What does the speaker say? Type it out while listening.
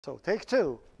So take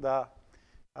two. The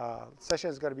session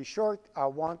is going to be short. I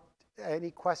want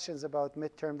any questions about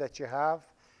midterm that you have.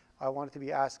 I want it to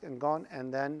be asked and gone,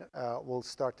 and then we'll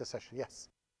start the session. Yes?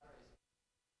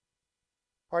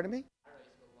 Pardon me?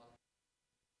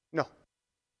 No.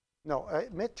 No.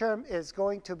 Midterm is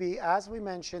going to be, as we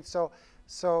mentioned, so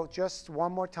just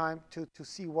one more time to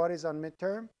see what is on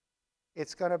midterm.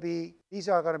 It's going to be, these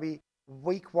are going to be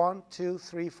week 1, 2,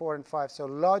 3, 4, and 5. So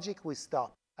logic, we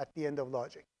stop at the end of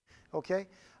logic. Okay?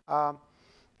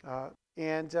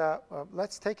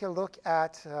 Let's take a look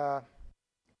at,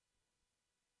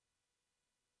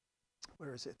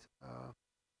 where is it?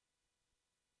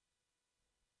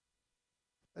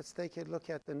 Let's take a look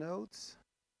at the notes.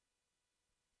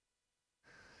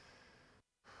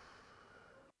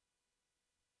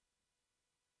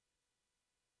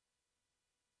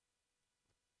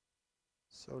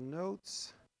 So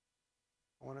notes,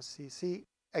 I want to see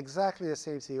exactly the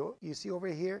same. See, you see over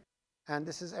here, and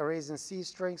this is arrays in C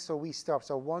string, so we stop.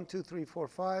 So 1, 2, 3, 4,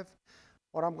 5.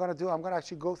 What I'm going to do, I'm going to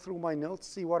actually go through my notes,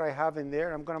 see what I have in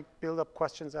there. I'm going to build up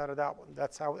questions out of that one.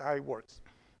 That's how it works.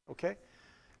 Okay?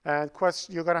 And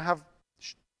you're going to have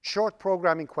short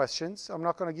programming questions. I'm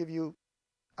not going to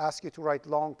ask you to write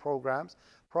long programs,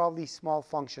 probably small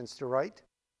functions to write.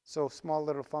 So small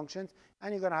little functions.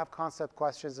 And you're going to have concept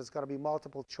questions. It's going to be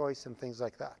multiple choice and things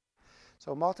like that.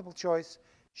 So multiple choice,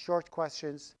 short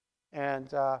questions,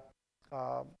 and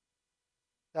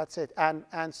that's it.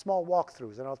 And small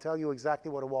walkthroughs. And I'll tell you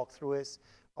exactly what a walkthrough is.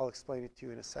 I'll explain it to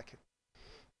you in a second.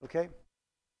 Okay?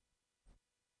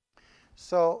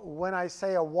 So when I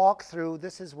say a walkthrough,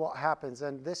 this is what happens.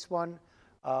 And this one,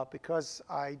 because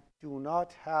I do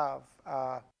not have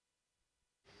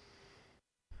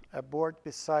a board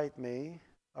beside me,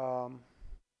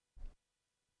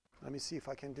 let me see if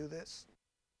I can do this.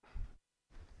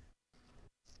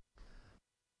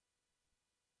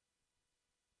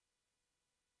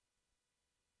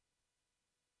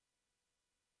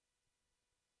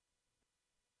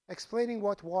 Explaining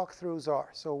what walkthroughs are.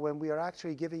 So when we are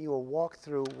actually giving you a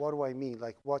walkthrough, what do I mean?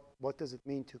 Like what does it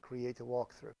mean to create a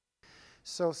walkthrough?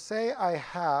 So say I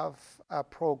have a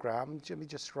program. Let me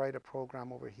just write a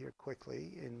program over here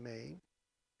quickly in main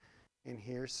in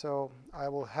here. So I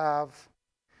will have,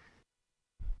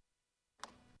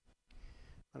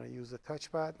 I'm going to use the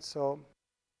touchpad. So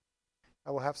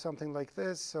I will have something like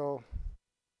this. So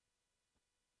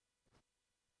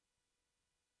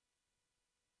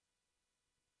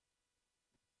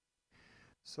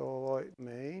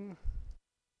main.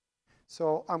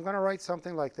 So I'm going to write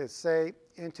something like this. Say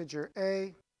integer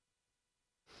a,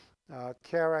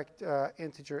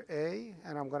 integer a,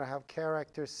 and I'm going to have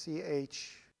character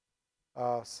ch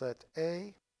set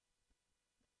a.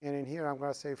 And in here I'm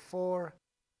going to say for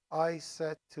I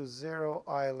set to 0,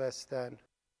 I less than,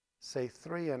 say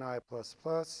 3 and I plus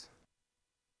plus.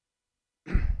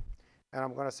 And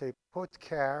I'm going to say put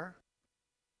char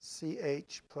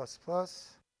ch plus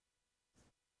plus.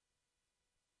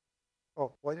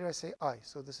 Oh, why did I say I?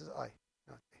 So this is I,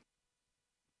 not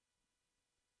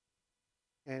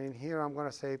A. And in here, I'm going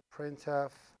to say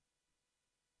printf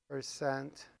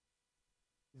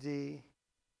 %d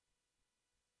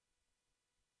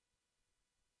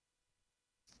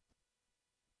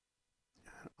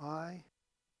and I.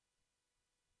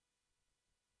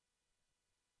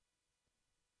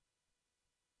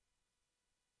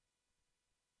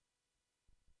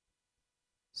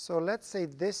 So let's say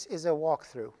this is a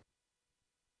walkthrough.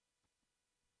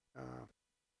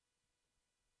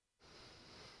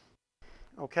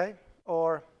 Okay,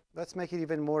 or let's make it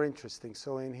even more interesting.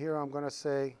 So in here, I'm going to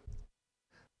say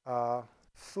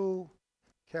foo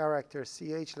character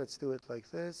ch. Let's do it like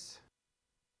this.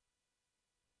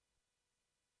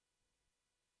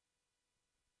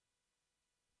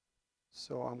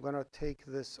 So I'm going to take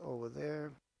this over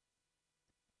there.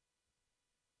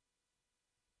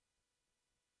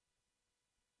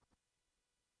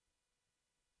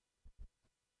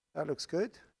 That looks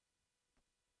good.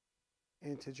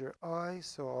 Integer I,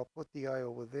 so I'll put the I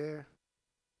over there.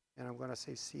 And I'm going to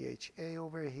say cha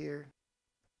over here.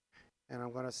 And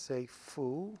I'm going to say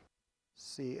foo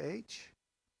ch.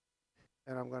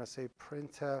 And I'm going to say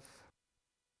printf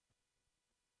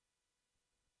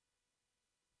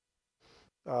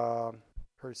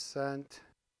percent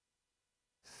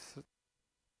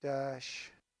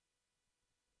dash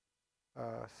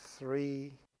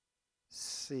 3c.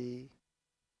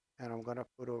 And I'm going to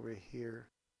put over here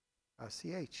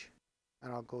ch.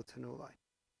 And I'll go to no line.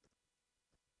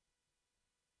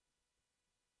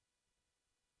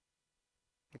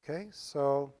 Okay,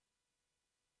 so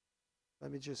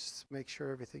let me just make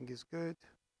sure everything is good.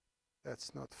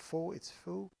 That's not foo, it's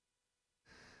foo.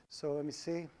 So let me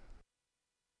see.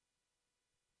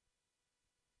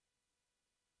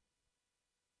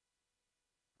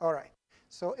 All right.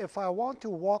 So if I want to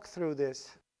walk through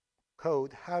this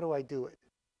code, how do I do it?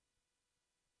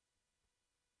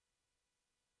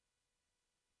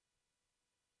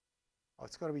 Oh,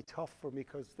 it's going to be tough for me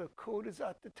because the code is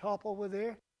at the top over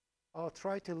there. I'll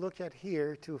try to look at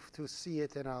here to see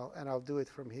it, and I'll do it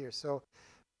from here. So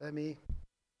let me.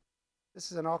 This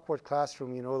is an awkward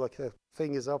classroom, you know, like the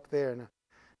thing is up there,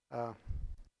 and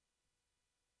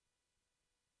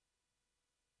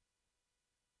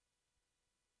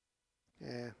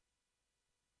yeah.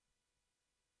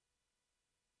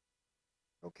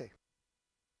 Okay.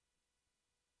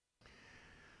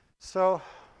 So,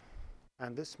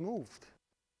 and this moved.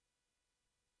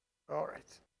 All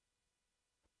right.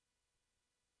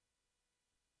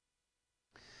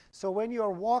 So when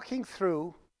you're walking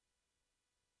through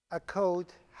a code,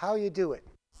 how you do it?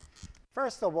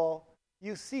 First of all,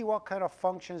 you see what kind of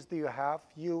functions do you have.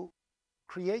 You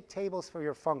create tables for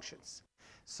your functions.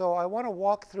 So I want to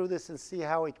walk through this and see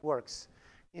how it works.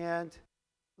 And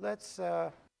let's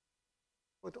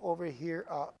put over here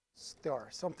a star,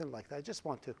 something like that. I just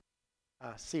want to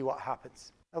see what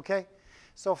happens. Okay?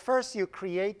 So first you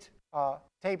create a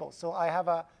table. So I have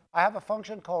a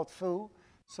function called foo.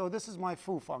 So this is my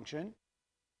foo function.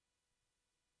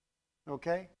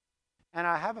 Okay? And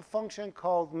I have a function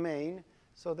called main.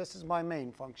 So this is my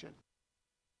main function.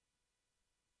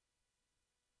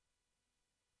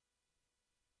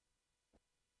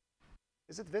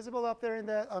 Is it visible up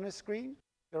there on the screen,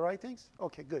 the writings?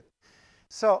 Okay, good.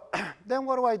 So then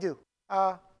what do?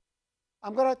 I'm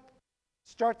going to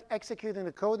start executing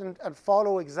the code and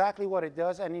follow exactly what it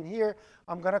does. And in here,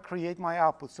 I'm going to create my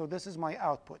output. So this is my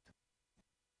output.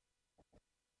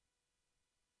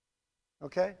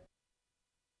 Okay?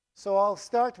 So I'll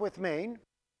start with main.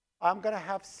 I'm going to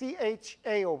have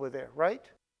CHA over there, right?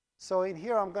 So in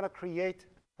here, I'm going to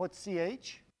put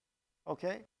CH.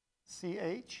 Okay?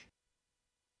 CH.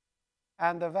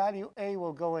 And the value A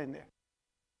will go in there.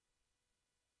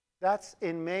 That's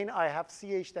in main. I have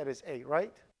CH that is A,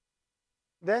 right?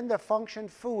 Then the function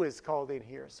foo is called in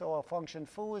here. So a function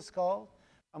foo is called.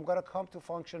 I'm going to come to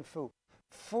function foo.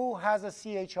 Foo has a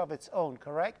CH of its own,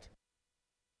 correct?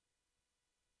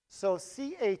 So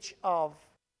CH of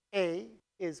A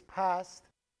is passed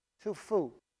to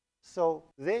foo. So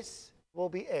this will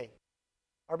be A.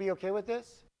 Are we okay with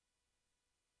this?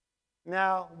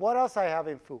 Now, what else I have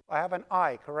in foo? I have an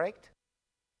I, correct?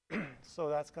 So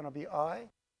that's going to be I. I'm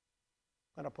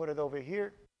going to put it over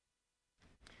here.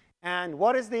 And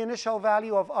what is the initial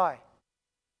value of I?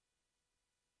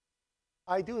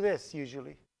 I do this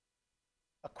usually.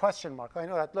 A question mark. I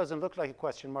know that doesn't look like a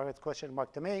question mark. It's a question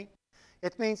mark to me.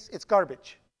 It means it's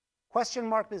garbage. Question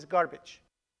mark is garbage.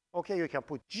 Okay, you can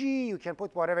put G, you can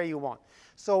put whatever you want.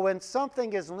 So when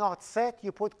something is not set,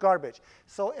 you put garbage.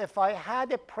 So if I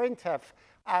had a printf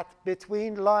at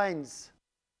between lines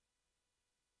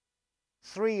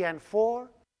 3 and 4,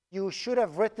 you should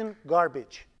have written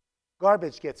garbage.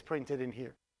 Garbage gets printed in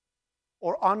here.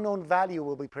 Or unknown value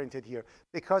will be printed here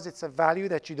because it's a value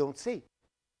that you don't see,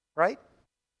 right?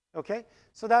 Okay,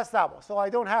 so that's that one. So I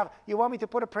don't have, you want me to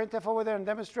put a printf over there and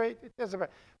demonstrate? It doesn't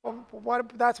matter. Well,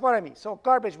 that's what I mean. So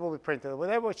garbage will be printed over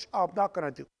there, which I'm not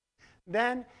going to do.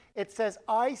 Then it says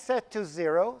I set to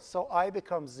 0, so I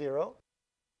becomes 0.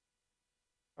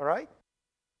 All right?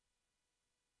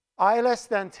 I less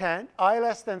than 10, I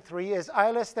less than 3. Is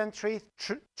I less than 3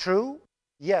 true?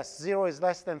 Yes, 0 is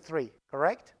less than 3,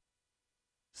 correct?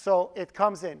 So it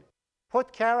comes in.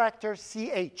 Put character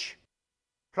CH.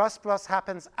 Plus plus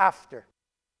happens after.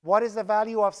 What is the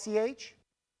value of CH?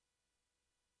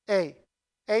 A.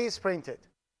 A is printed.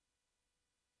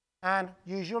 And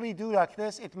usually do like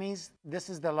this. It means this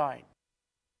is the line.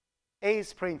 A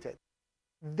is printed.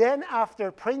 Then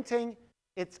after printing,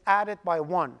 it's added by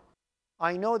 1.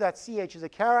 I know that CH is a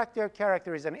character.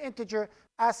 Character is an integer.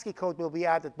 ASCII code will be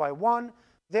added by 1.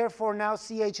 Therefore, now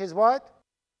CH is what?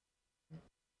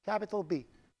 Capital B.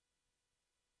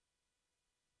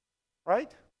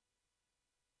 Right?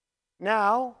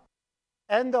 Now,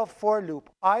 end of for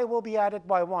loop. I will be added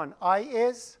by 1. I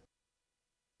is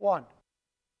 1.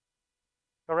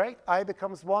 Correct? I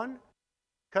becomes 1.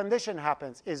 Condition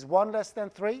happens. Is 1 less than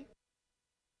 3?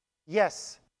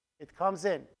 Yes. It comes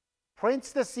in.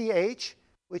 Prints the CH,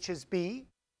 which is B.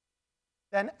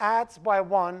 Then adds by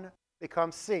 1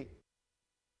 becomes C.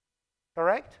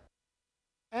 Correct?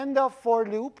 End of for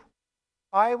loop.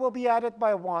 I will be added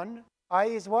by 1. I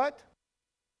is what?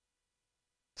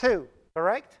 2,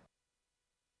 correct?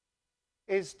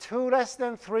 Is 2 less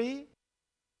than 3?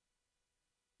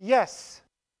 Yes.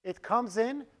 It comes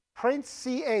in, print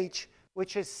CH,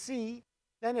 which is C,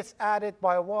 then it's added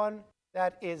by 1,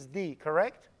 that is D,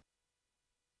 correct?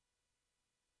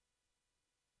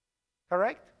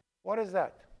 Correct? What is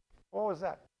that? What was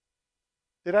that?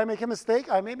 Did I make a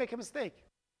mistake? I may make a mistake.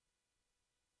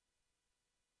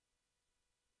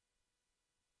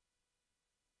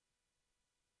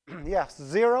 Yes,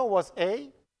 0 was A,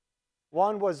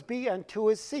 1 was B, and 2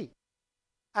 is C.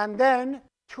 And then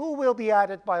 2 will be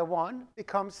added by 1,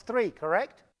 becomes 3,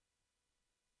 correct?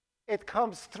 It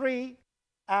comes 3,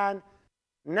 and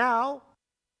now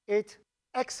it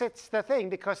exits the thing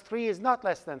because 3 is not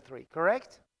less than 3,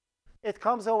 correct? It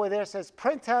comes over there, says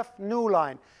printf new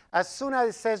line. As soon as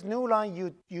it says new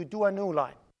line, you do a new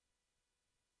line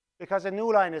because a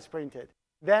new line is printed.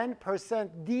 Then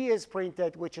 %d is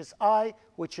printed, which is I,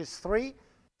 which is 3.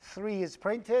 3 is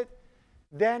printed.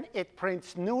 Then it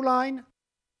prints new line,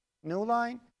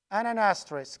 and an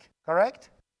asterisk, correct?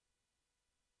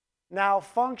 Now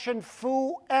function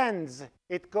foo ends.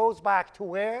 It goes back to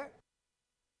where?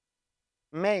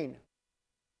 Main.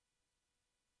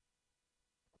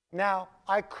 Now,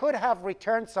 I could have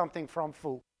returned something from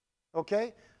foo,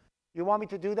 okay? You want me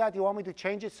to do that? You want me to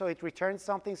change it so it returns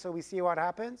something so we see what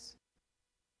happens?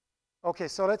 Okay,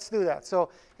 so let's do that. So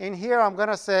in here, I'm going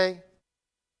to say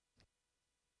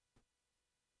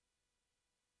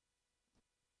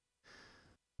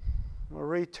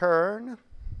return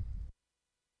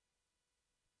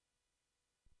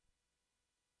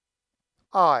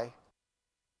I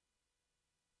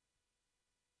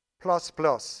plus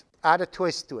plus. Add a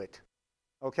twist to it,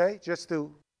 okay? Just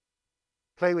to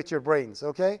play with your brains,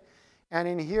 okay? And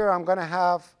in here, I'm going to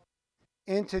have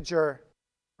integer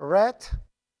ret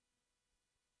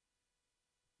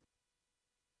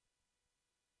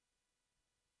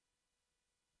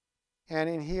and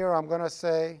in here, I'm going to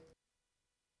say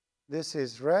this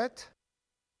is ret.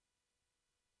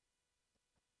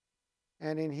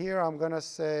 And in here, I'm going to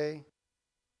say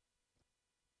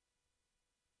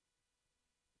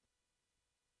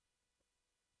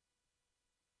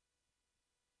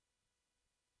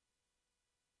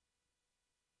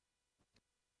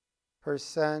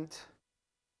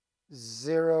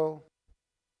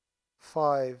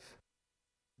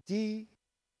 %05D,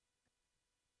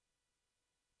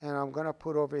 and I'm going to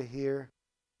put over here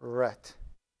ret.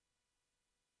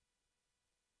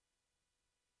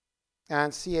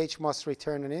 And ch must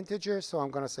return an integer, so I'm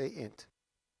going to say int.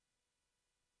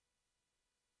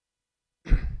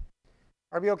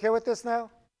 Are we okay with this now?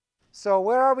 So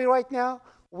where are we right now?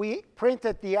 We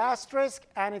printed the asterisk,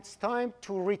 and it's time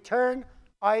to return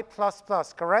I++,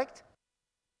 correct?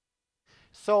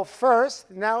 So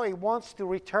first, now it wants to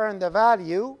return the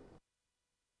value.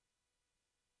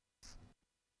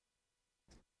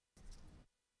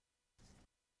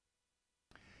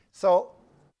 So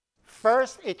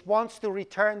first, it wants to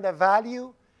return the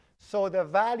value. So the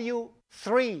value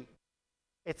 3,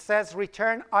 it says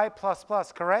return I++,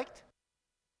 correct?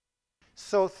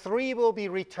 So 3 will be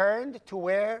returned to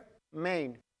where?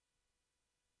 Main.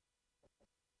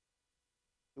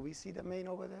 Do we see the main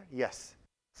over there? Yes.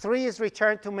 3 is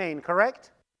returned to main,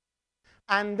 correct?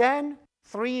 And then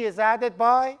 3 is added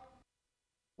by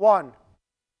 1.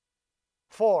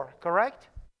 4, correct?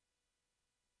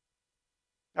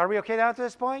 Are we okay down to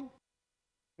this point?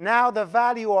 Now the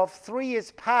value of 3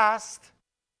 is passed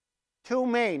to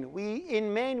main.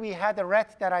 In main, we had a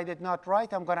ret that I did not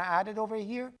write. I'm going to add it over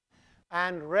here.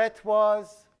 And ret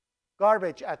was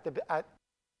garbage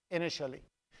initially.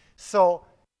 So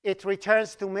it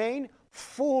returns to main.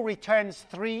 Foo returns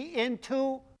 3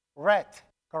 into ret,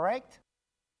 correct?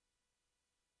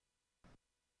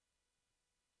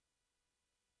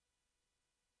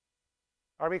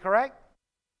 Are we correct?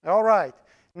 All right.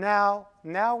 Now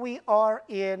we are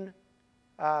in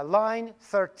line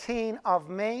 13 of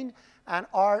main, and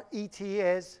our ET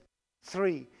is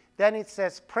 3. Then it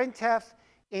says printf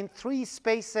in 3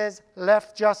 spaces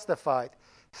left justified.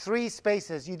 3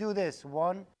 spaces. You do this.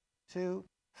 1, 2,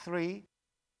 3.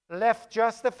 Left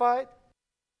justified,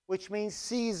 which means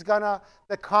C is gonna,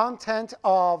 the content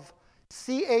of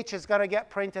CH is gonna get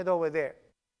printed over there.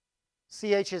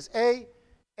 CH is A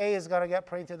is gonna get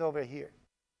printed over here.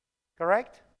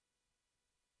 Correct?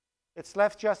 It's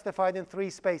left justified in 3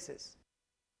 spaces.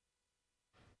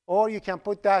 Or you can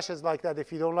put dashes like that.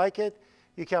 If you don't like it,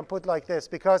 you can put like this.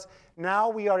 Because now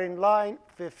we are in line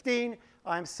 15.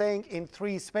 I'm saying in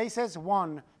 3 spaces.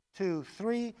 1, 2,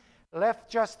 3.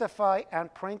 Left justify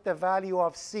and print the value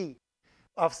of C,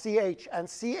 of CH. And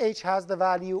CH has the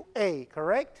value A,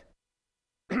 correct?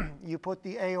 You put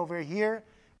the A over here,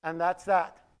 and that's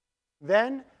that.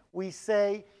 Then we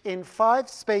say in 5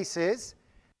 spaces,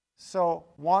 so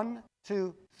 1,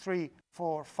 2, 3,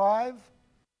 4, 5.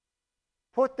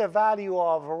 Put the value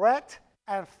of ret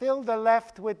and fill the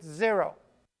left with 0.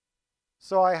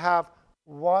 So I have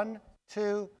 1,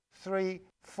 2, 3,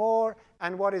 4.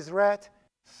 And what is ret?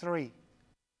 3.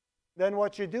 Then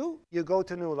what you do, you go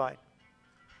to new line.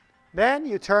 Then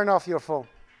you turn off your phone.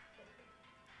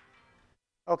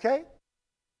 Okay?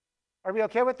 Are we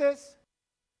okay with this?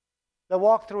 The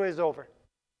walkthrough is over.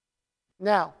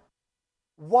 Now,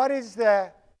 what is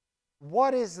the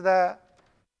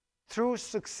true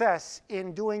success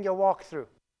in doing a walkthrough?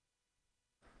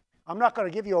 I'm not going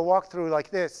to give you a walkthrough like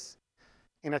this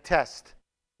in a test.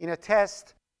 In a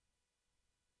test,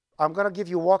 I'm going to give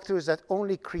you walkthroughs that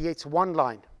only creates one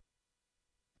line.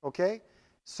 Okay?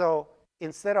 So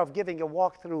instead of giving a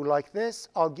walkthrough like this,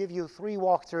 I'll give you 3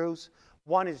 walkthroughs.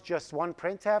 One is just one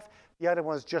printf. The other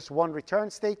one is just one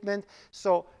return statement.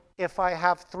 So if I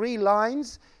have 3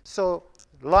 lines, so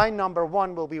line number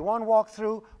 1 will be one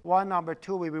walkthrough, line number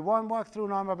 2 will be one walkthrough,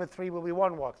 line number 3 will be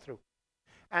one walkthrough.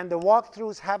 And the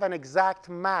walkthroughs have an exact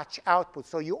match output.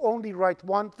 So you only write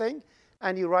one thing,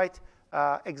 and you write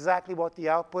exactly what the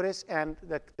output is, and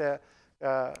the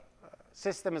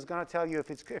system is going to tell you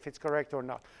if it's correct or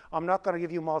not. I'm not going to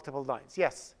give you multiple lines.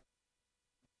 Yes?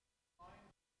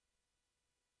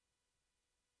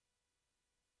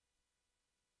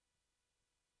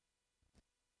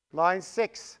 Line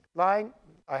 6. I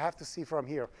have to see from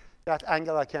here. That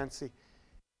angle I can't see.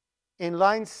 In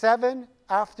line 7,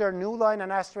 after new line,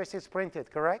 an asterisk is printed,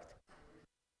 correct?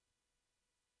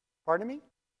 Pardon me?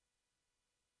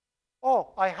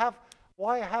 Oh,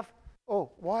 why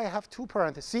I have 2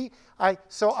 parentheses? See,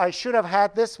 so I should have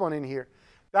had this one in here.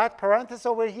 That parenthesis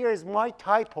over here is my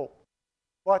typo,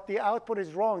 but the output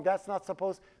is wrong. That's not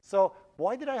supposed. So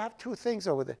why did I have 2 things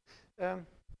over there?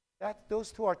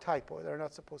 Those 2 are typo. They're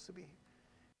not supposed to be.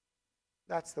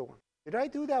 That's the one. Did I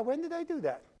do that? When did I do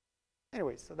that?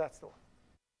 Anyway, so that's the one.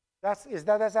 Does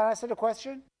that answer the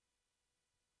question?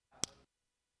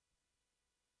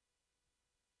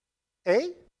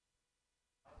 A?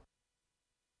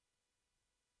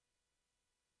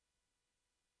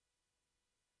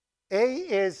 A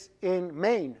is in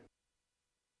main.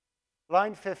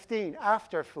 Line 15,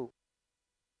 after foo.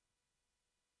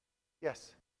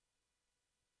 Yes.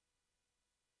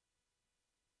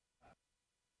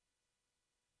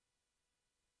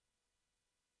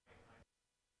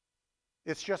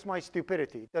 It's just my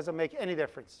stupidity. It doesn't make any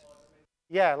difference.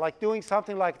 Yeah, like doing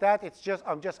something like that,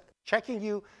 I'm just checking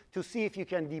you to see if you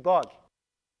can debug.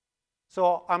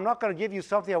 So I'm not going to give you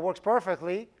something that works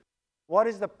perfectly. What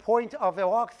is the point of a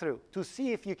walkthrough? To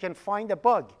see if you can find a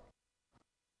bug.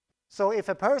 So if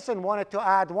a person wanted to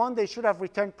add 1, they should have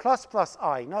returned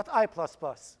 ++i, not i++.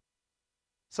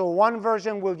 So one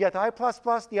version will get i++,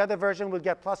 the other version will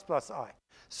get ++i.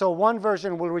 So one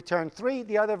version will return 3,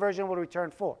 the other version will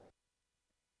return 4.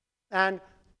 And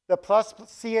the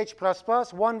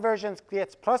 +ch++, one version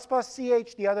gets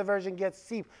 ++ch, the other version gets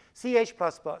ch++.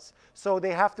 So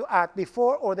they have to add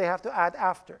before or they have to add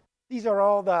after. These are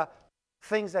all the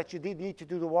things that you need to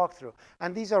do the walkthrough.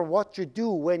 And these are what you do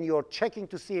when you're checking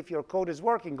to see if your code is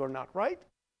working or not, right?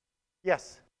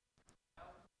 Yes?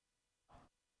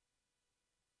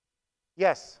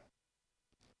 Yes.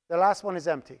 The last one is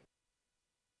empty.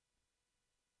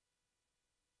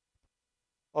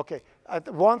 Okay.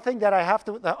 One thing that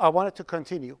I wanted to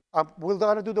continue. We're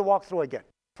going to do the walkthrough again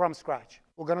from scratch.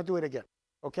 We're going to do it again.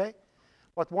 Okay?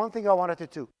 But one thing I wanted to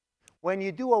do. When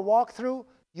you do a walkthrough,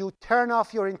 you turn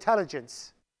off your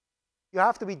intelligence. You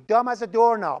have to be dumb as a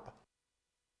doorknob.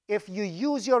 If you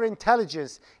use your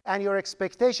intelligence and your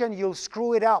expectation, you'll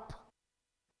screw it up.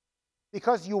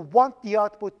 Because you want the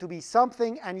output to be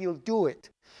something and you'll do it.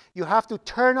 You have to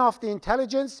turn off the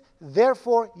intelligence,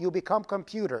 therefore you become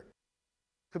computer.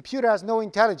 Computer has no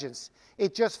intelligence.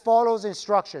 It just follows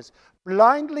instructions.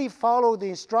 Blindly follow the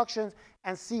instructions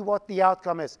and see what the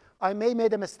outcome is. I may have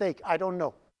made a mistake. I don't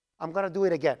know. I'm going to do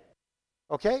it again.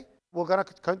 Okay? We're going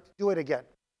to do it again.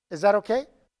 Is that okay?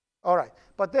 All right.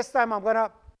 But this time I'm going to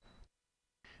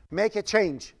make a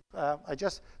change.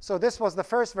 So this was the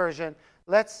first version.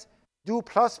 Let's do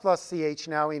 ++ch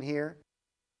now in here.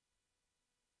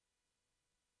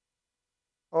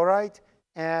 All right?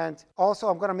 And also,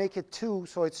 I'm going to make it 2,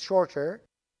 so it's shorter.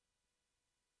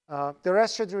 The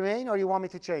rest should remain, or you want me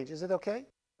to change? Is it okay?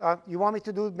 You want me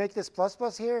to make this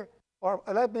 ++ here? Or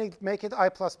let me make it i++,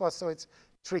 so it's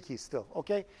tricky still,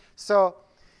 okay? So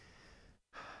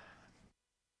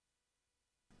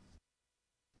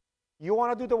you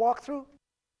want to do the walkthrough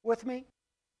with me?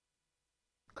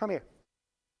 Come here.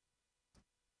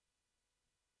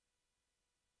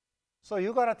 So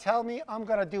you're going to tell me I'm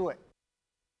going to do it.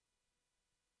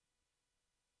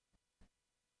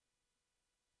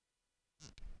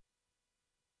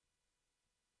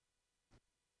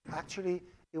 Actually,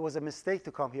 it was a mistake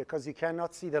to come here because you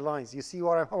cannot see the lines. You see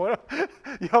what I'm,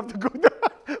 you have to go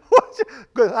down.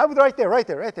 Good, I'm right there, right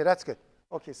there, right there. That's good.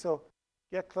 Okay, so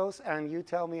get close and you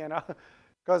tell me, and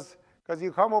because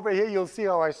you come over here, you'll see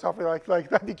how I suffer like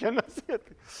that. You cannot see it.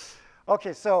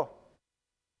 Okay, so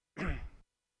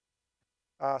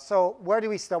so where do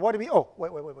we start? What do we? Oh,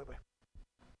 wait.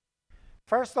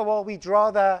 First of all, we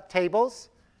draw the tables.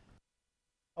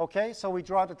 Okay, so we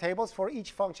draw the tables for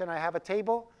each function. I have a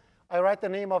table. I write the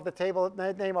name of the table,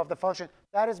 the name of the function.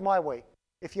 That is my way.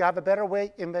 If you have a better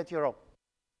way, invent your own.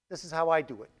 This is how I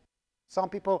do it. Some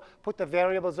people put the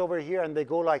variables over here and they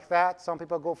go like that. Some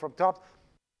people go from top.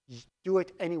 Do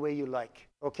it any way you like,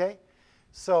 okay?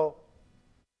 So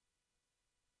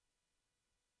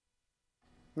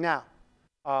now,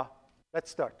 let's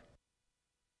start.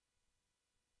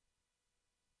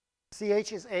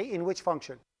 CH is A in which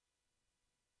function?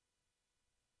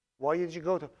 Why did you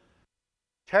go to?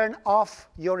 Turn off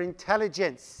your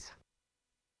intelligence.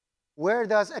 Where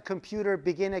does a computer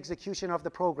begin execution of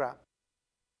the program?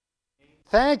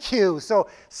 Thank you. So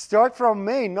start from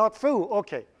main, not foo.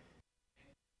 Okay.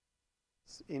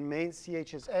 In main,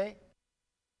 CH is A.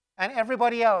 And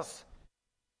everybody else,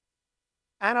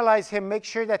 analyze him, make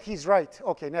sure that he's right.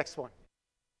 Okay, next one.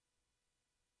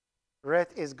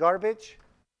 Ret is garbage.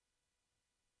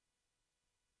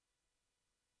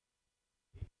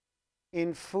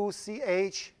 In foo,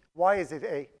 CH, why is it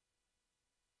A?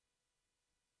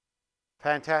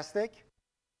 Fantastic.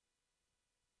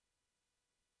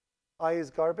 I is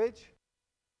garbage.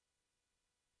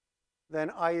 Then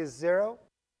I is 0.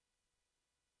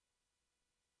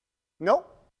 No,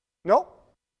 no,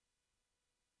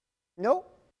 no.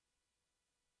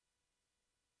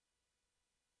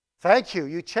 Thank you.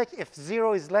 You check if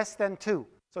 0 is less than 2.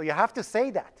 So you have to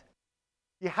say that.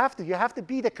 You have to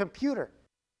be the computer.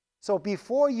 So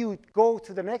before you go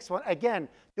to the next one, again,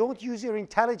 don't use your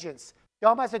intelligence.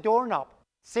 Dumb as a doorknob.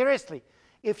 Seriously.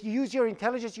 If you use your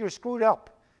intelligence, you're screwed up.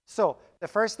 So the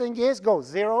first thing is, go.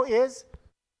 0 is,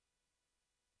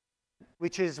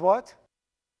 which is what?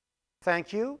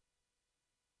 Thank you.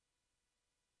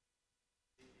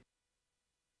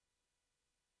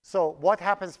 So what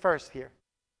happens first here?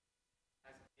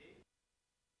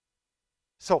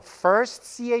 So first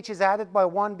CH is added by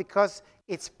 1 because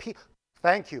it's P.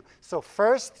 Thank you. So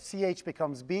first CH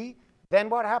becomes B. Then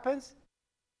what happens?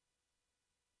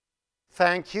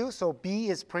 Thank you. So B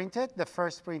is printed. The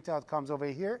first printout comes over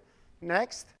here.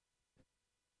 Next.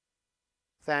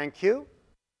 Thank you.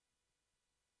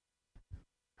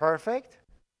 Perfect.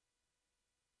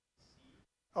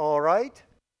 All right.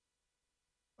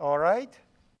 All right.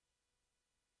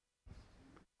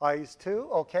 I is 2.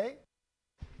 Okay.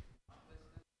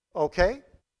 Okay.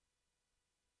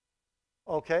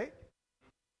 Okay.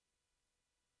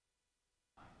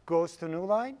 Goes to new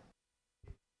line.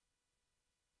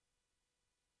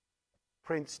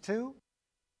 Prints 2.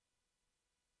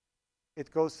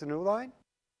 It goes to new line.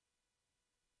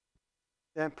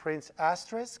 Then prints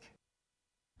asterisk.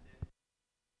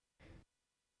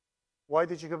 Why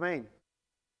did you go main?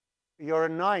 You're a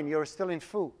 9. You're still in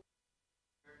foo.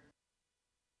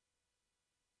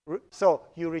 So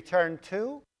you return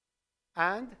 2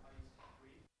 and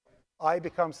I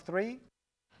becomes 3.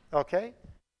 Okay.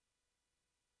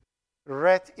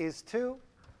 Ret is 2.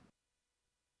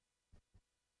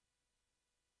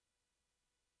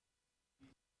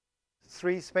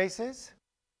 Three spaces.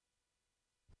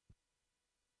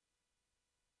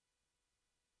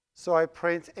 So I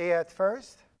print A at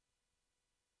first.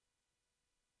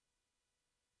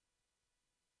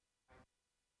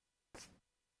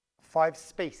 Five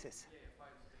spaces.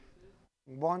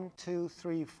 1, 2,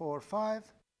 3, 4, 5.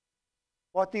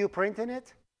 What do you print in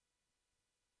it?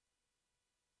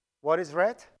 What is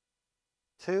red?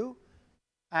 2.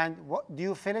 And what do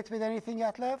you fill it with anything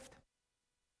at left?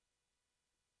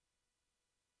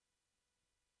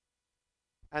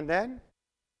 And then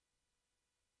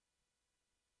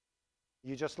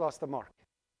you just lost the mark.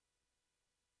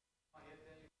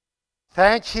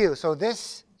 Thank you. So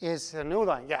this is a new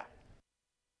line, yeah.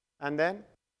 And then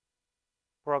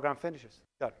program finishes.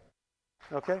 Done.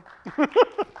 Okay?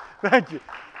 Thank you.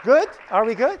 Good? Are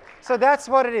we good? So that's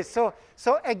what it is. So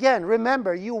again,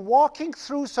 remember, you walking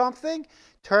through something,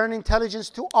 turn intelligence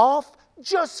to off,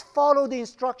 just follow the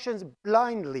instructions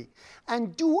blindly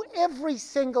and do every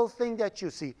single thing that you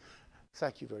see.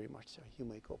 Thank you very much, sir. You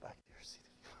may go back to your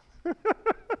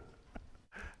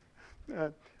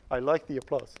seat. I like the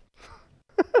applause.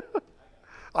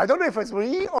 I don't know if it's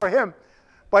me or him.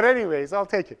 But anyways, I'll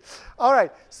take it. All right,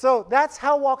 so that's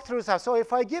how walkthroughs are. So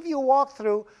if I give you a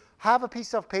walkthrough, have a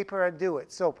piece of paper and do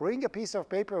it. So bring a piece of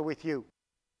paper with you.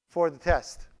 for the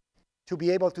test to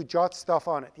be able to jot stuff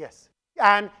on it. Yes.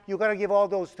 And you're going to give all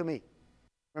those to me.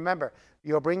 Remember,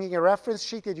 you're bringing a reference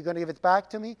sheet and you're going to give it back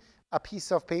to me, a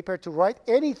piece of paper to write.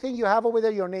 Anything you have over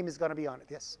there, your name is going to be on it.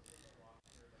 Yes.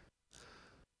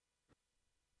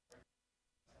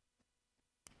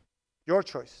 Your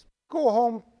choice. Go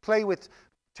home, play with,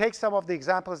 take some of the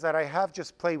examples that I have,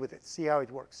 just play with it, see how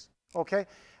it works. Okay?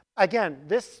 Again,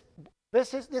 this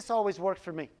always worked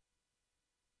for me.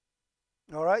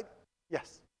 All right?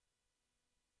 Yes.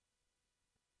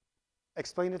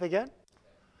 Explain it again.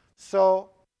 So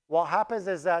what happens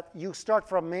is that you start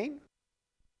from main,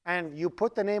 and you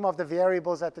put the name of the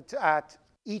variables at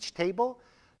each table.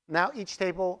 Now each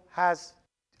table has,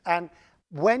 and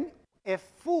if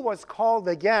foo was called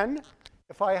again,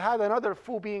 if I had another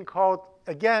foo being called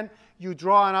again, you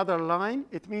draw another line.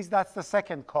 It means that's the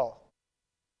second call.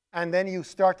 And then you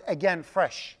start again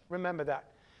fresh. Remember that.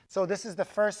 So this is the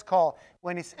first call.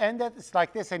 When it's ended, it's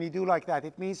like this, and you do like that.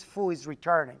 It means foo is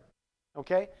returning.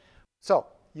 Okay? So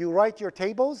you write your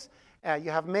tables.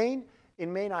 You have main.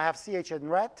 In main, I have ch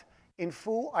and ret. In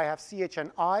foo, I have ch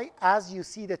and I. As you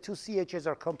see, the two ch's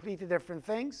are completely different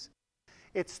things.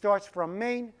 It starts from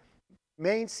main.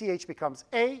 Main ch becomes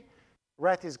a.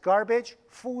 Ret is garbage.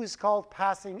 Foo is called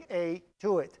passing a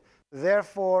to it.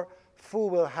 Therefore, foo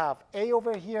will have a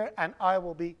over here, and I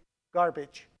will be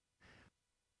garbage.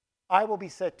 I will be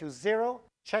set to 0.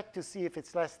 Check to see if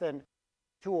it's less than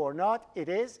 2 or not. It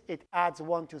is. It adds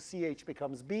 1 to ch,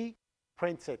 becomes b,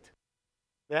 prints it.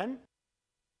 Then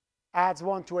adds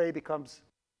 1 to a, becomes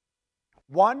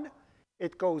 1.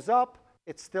 It goes up.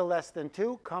 It's still less than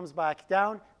 2. Comes back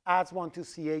down. Adds 1 to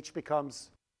ch, becomes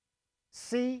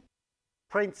c,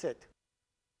 prints it.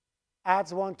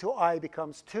 Adds 1 to I,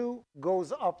 becomes 2.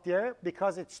 Goes up there.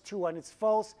 Because it's 2 and it's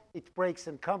false, it breaks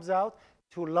and comes out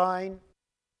to line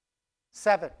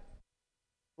 7.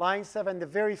 Line 7, the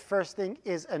very first thing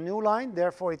is a new line.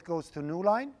 Therefore, it goes to new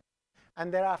line.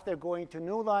 And thereafter, going to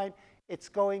new line, it's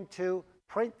going to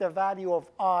print the value of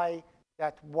I,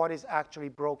 that what is actually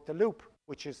broke the loop,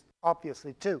 which is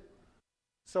obviously 2.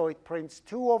 So it prints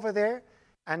 2 over there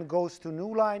and goes to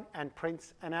new line and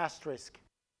prints an asterisk.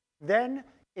 Then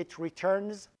it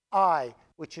returns I,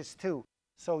 which is 2.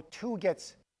 So 2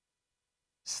 gets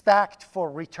stacked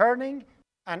for returning,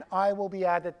 and I will be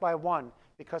added by 1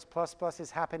 because plus plus is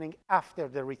happening after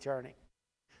the returning.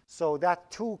 So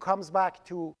that 2 comes back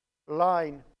to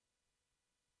line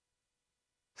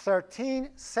 13,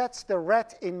 sets the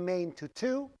ret in main to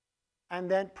 2, and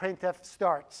then printf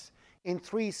starts. In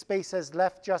 3 spaces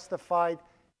left justified,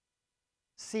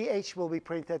 ch will be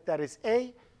printed, that is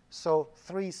a. So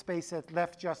 3 spaces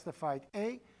left justified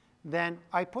a. Then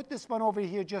I put this one over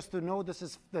here just to know this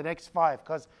is the next 5,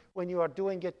 because when you are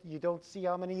doing it, you don't see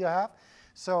how many you have.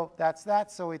 So that's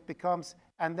that. So it becomes,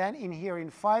 and then in here in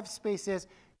 5 spaces,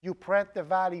 you print the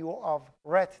value of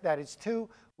ret, that is 2,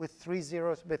 with 3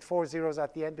 zeros, with 4 zeros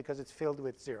at the end because it's filled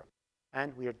with 0.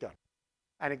 And we are done.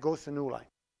 And it goes to new line.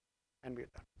 And we're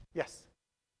done. Yes?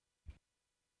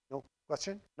 No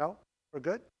question? No? We're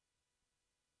good?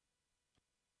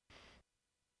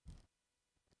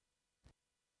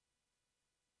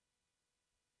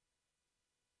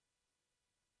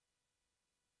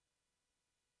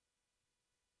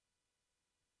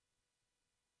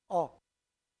 Oh,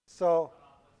 so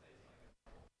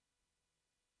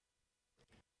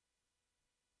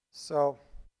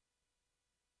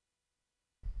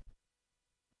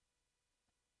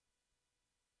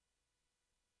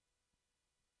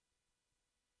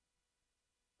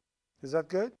is that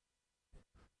good?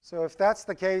 So if that's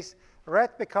the case,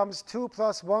 ret becomes 2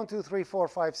 plus 1, 2, 3, 4,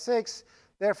 5, 6.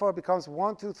 Therefore, it becomes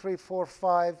 1, 2, 3, 4,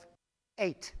 5,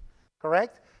 8.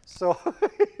 Correct? So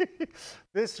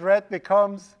this ret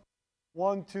becomes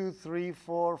 1, 2, 3,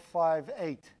 4, 5,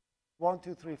 8. 1,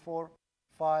 2, 3, 4,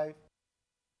 5.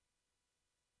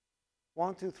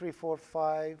 1, 2, 3, 4,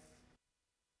 5.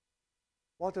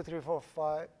 1, 2, 3, 4,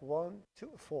 5. 1, 2,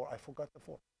 4. I forgot the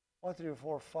 4. 1, 2, 3,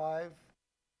 4, 5,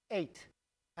 8.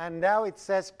 And now it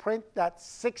says print that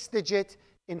 6 digit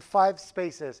in 5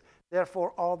 spaces.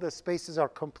 Therefore, all the spaces are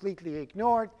completely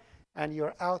ignored, and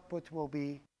your output will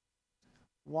be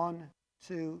 1,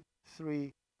 2,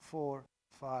 3, 4,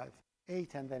 5,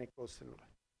 8, and then it goes to new line.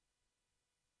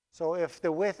 So if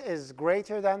the width is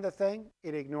greater than the thing,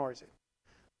 it ignores it.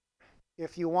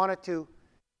 If you wanted to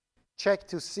check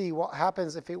to see what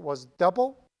happens if it was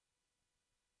double,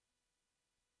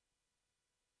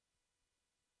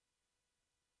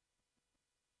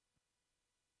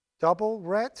 double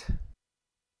ret,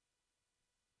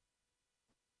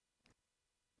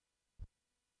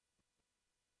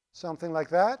 something like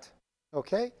that.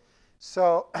 Okay,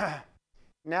 so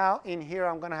Now in here,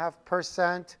 I'm going to have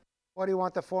 %. What do you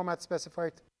want the format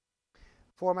specifier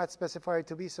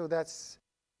to be? So that's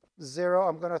 0.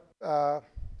 I'm going to,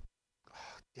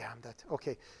 damn that.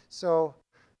 Okay, so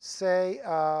say,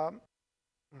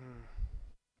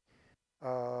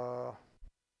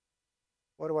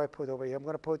 what do I put over here? I'm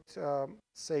going to put,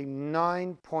 say,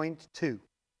 9.2.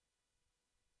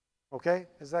 Okay,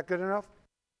 is that good enough?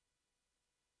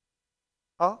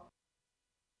 Huh?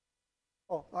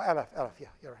 Oh, LF, yeah,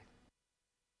 you're right.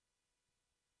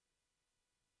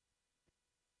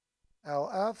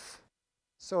 LF.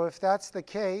 So if that's the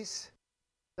case,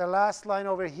 the last line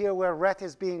over here where ret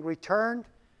is being returned,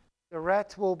 the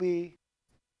ret will be,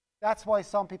 that's why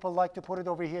some people like to put it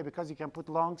over here, because you can put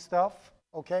long stuff,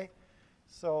 okay?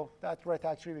 So that ret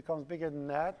actually becomes bigger than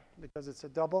that because it's a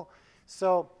double.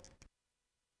 So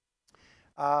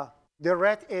the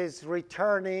ret is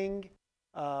returning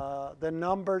the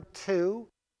number 2.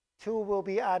 2 will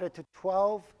be added to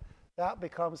 12. That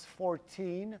becomes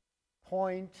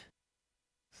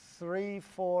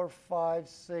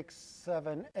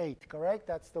 14.34567.8, correct?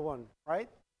 That's the one, right?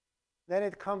 Then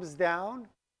it comes down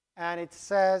and it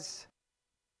says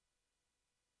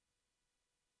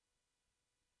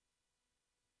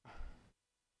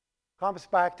comes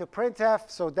back to printf,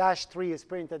 so -3 is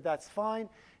printed, that's fine.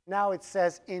 Now it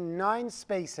says in 9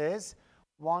 spaces,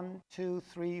 1, 2,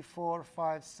 3, 4,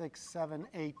 5, 6, 7,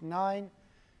 8, 9.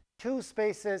 2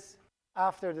 spaces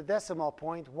after the decimal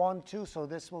point, 1, 2, so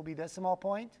this will be decimal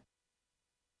point.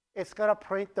 It's going to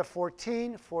print the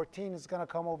 14. 14 is going to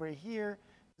come over here.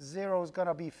 0 is going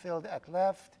to be filled at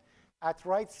left. At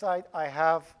right side, I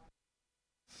have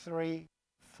 3,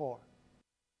 4.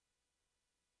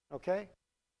 Okay?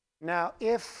 Now,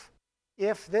 if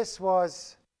this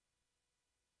was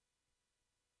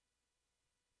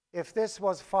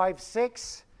 5,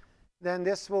 6, then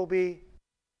this will be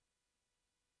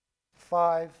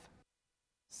 5,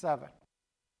 7,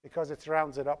 because it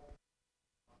rounds it up.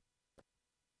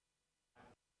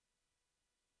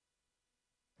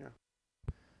 Yeah.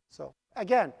 So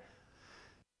again,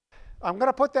 I'm going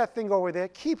to put that thing over there.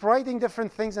 Keep writing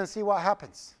different things and see what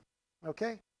happens.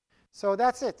 Okay? So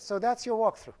that's it. So that's your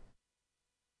walkthrough.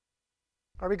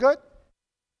 Are we good?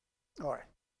 All right.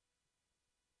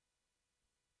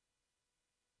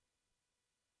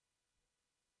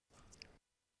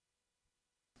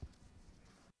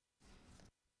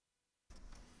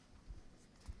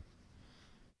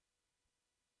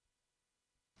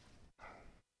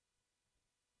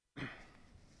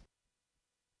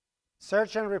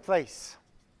 Search and replace.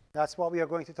 That's what we are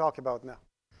going to talk about now.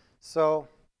 So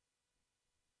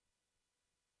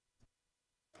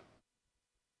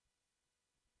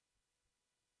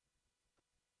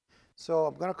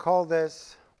I'm going to call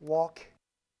this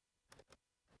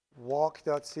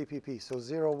walk.cpp. So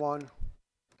 0, 1.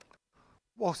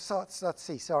 Oh, so let's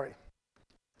see, sorry.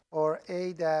 Or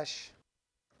a-.c.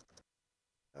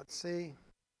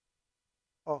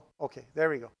 Oh, okay, there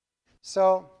we go.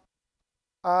 So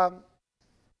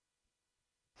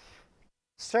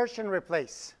search and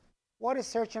replace. What is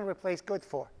search and replace good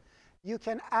for? You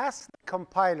can ask the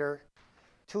compiler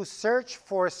to search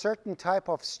for a certain type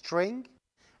of string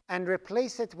and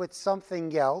replace it with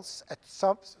something else,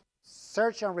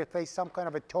 search and replace some kind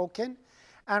of a token,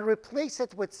 and replace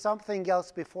it with something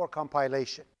else before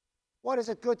compilation. What is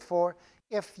it good for?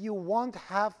 If you want to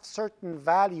have certain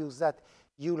values that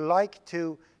you like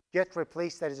to get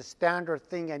replaced, that is a standard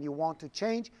thing, and you want to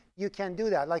change, you can do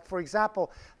that. Like, for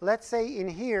example, let's say in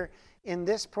here, in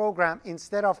this program,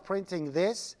 instead of printing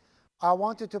this, I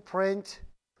wanted to print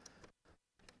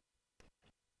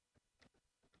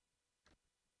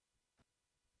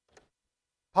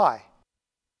pi.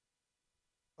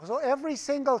 So every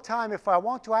single time, if I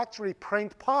want to actually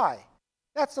print pi,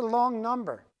 that's a long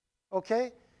number,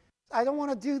 okay? I don't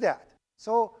want to do that.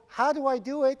 So how do I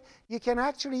do it? You can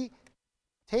actually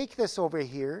take this over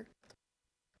here,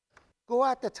 go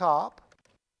at the top,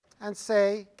 and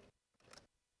say,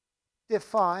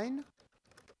 define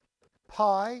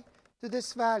pi to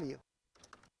this value.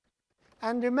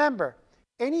 And remember,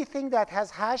 anything that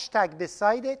has hashtag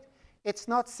beside it, it's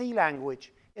not C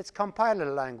language. It's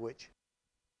compiler language.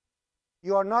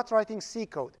 You are not writing C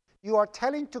code. You are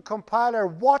telling to compiler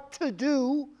what to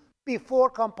do before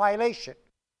compilation.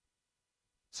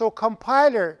 So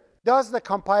compiler does the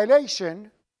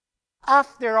compilation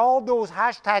after all those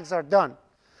hashtags are done.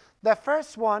 The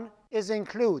first one is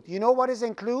include. You know what is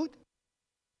include?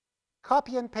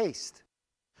 Copy and paste.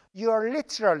 You are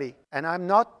literally, and I'm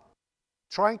not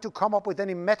trying to come up with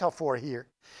any metaphor here,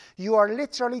 you are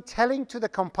literally telling to the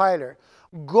compiler,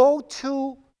 go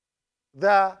to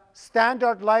the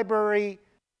standard library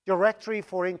directory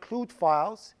for include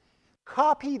files,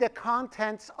 copy the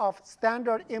contents of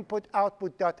standard input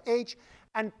output.h,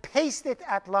 and paste it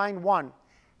at line 1.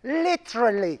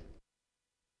 Literally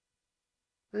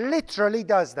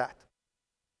does that.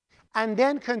 And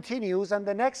then continues, and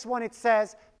the next one it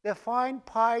says, define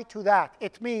pi to that.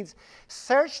 It means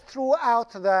search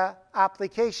throughout the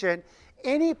application.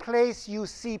 Any place you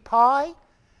see pi,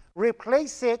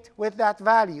 replace it with that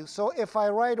value. So if I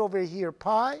write over here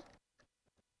pi,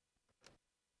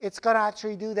 it's going to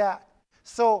actually do that.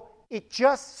 So it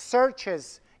just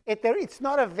searches. It's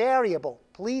not a variable.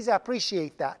 Please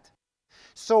appreciate that.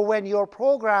 So when your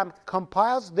program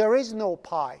compiles, there is no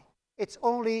pi. It's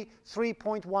only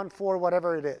 3.14,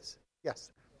 whatever it is.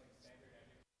 Yes?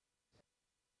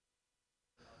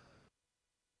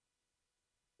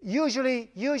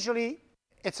 Usually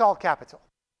it's all capital.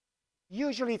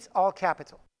 Usually it's all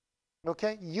capital.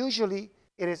 Okay? Usually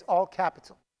it is all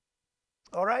capital.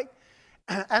 All right?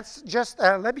 And just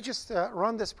let me just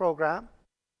run this program.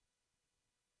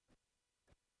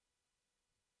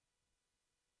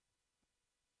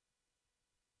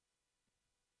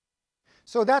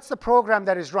 So that's the program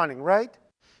that is running, right?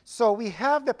 So we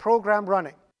have the program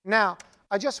running. Now,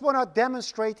 I just want to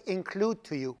demonstrate include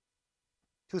to you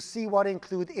to see what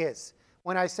include is.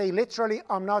 When I say literally,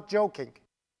 I'm not joking.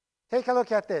 Take a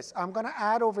look at this. I'm going to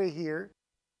add over here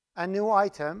a new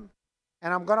item,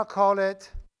 and I'm going to call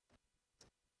it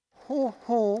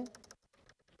who.he.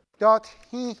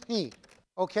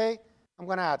 Okay? I'm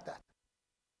going to add that.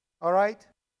 All right?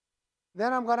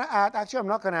 Then I'm going to add, actually, I'm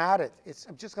not going to add it.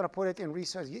 I'm just going to put it in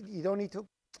resources. You don't need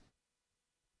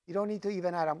to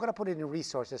even add. I'm going to put it in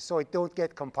resources so it don't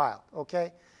get compiled.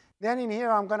 Okay? Then in here,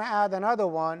 I'm going to add another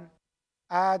one,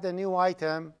 add a new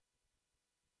item,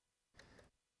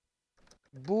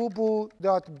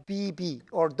 booboo.bb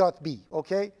or .b,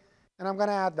 okay? And I'm going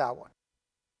to add that one.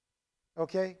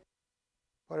 Okay?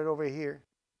 Put it over here.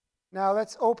 Now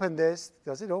let's open this.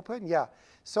 Does it open? Yeah.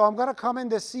 So I'm going to come in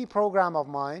the C program of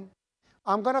mine.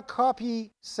 I'm going to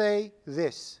copy, say,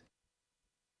 this.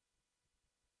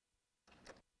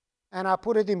 And I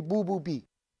put it in booboo B.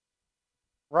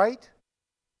 Right?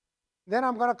 Then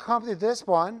I'm going to come to this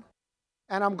one.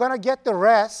 And I'm going to get the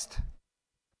rest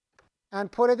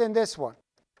and put it in this one.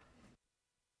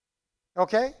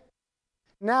 Okay?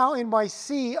 Now in my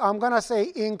C, I'm going to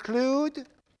say include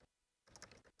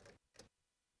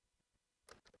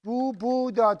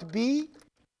booboo.b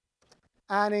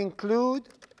and include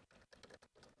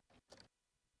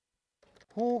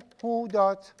who.he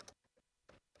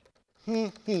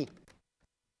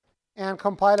and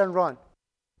compile and run.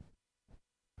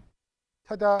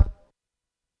 Ta-da!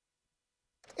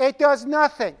 It does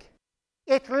nothing.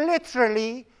 It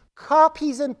literally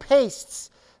copies and pastes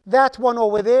that one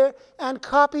over there and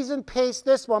copies and pastes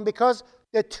this one because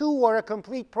the two were a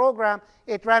complete program.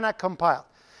 It ran a compile.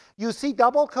 You see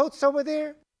double quotes over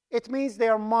there? It means they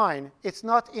are mine. It's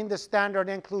not in the standard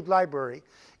include library.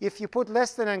 If you put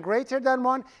less than and greater than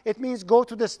 1, it means go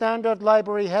to the standard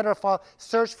library header file,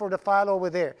 search for the file over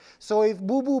there. So if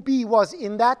booboo B was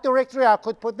in that directory, I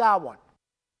could put that one.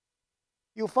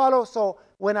 You follow? So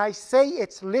when I say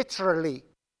it's literally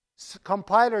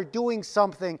compiler doing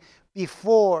something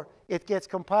before it gets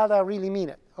compiled, I really mean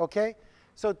it. Okay?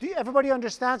 So everybody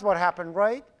understands what happened,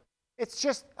 right? It's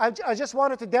just, I just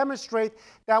wanted to demonstrate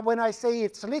that when I say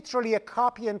it's literally a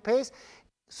copy and paste,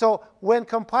 so when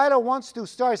compiler wants to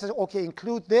start, it says, okay,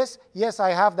 include this. Yes,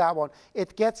 I have that one.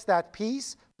 It gets that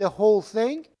piece, the whole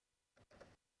thing,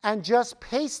 and just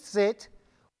pastes it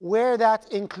where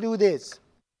that include is.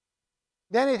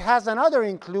 Then it has another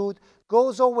include,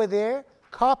 goes over there,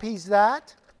 copies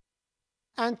that,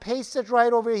 and pastes it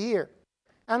right over here.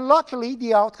 And luckily,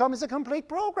 the outcome is a complete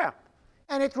program.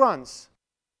 And it runs.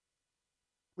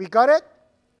 We got it?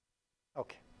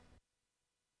 Okay.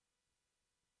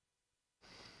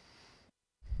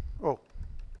 Oh.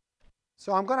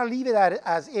 So I'm going to leave it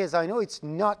as is. I know it's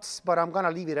nuts, but I'm going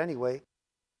to leave it anyway.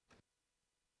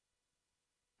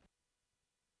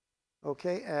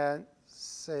 Okay, and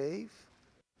save.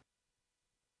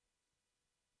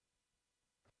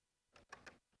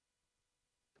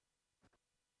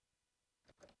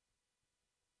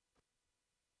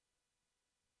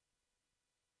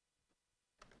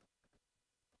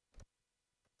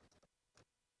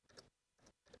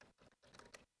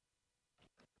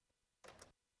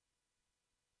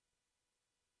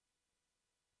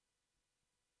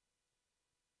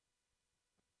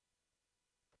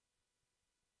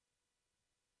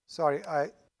 Sorry,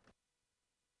 I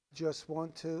just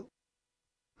want to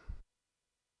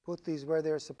put these where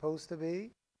they're supposed to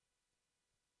be.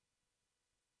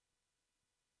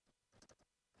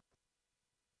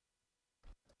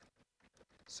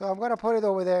 So I'm going to put it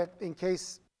over there in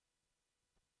case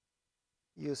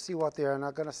you see what they are. I'm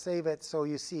not going to save it so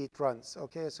you see it runs.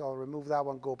 Okay, so I'll remove that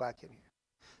one, go back in here.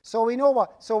 So we know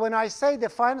what. So when I say the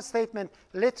final statement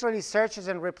literally searches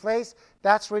and replace,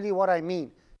 that's really what I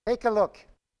mean. Take a look.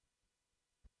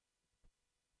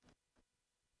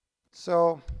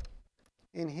 So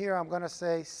in here, I'm going to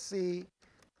say C,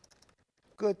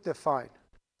 good define.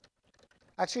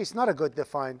 Actually, it's not a good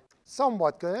define.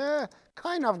 Somewhat good,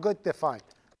 kind of good define.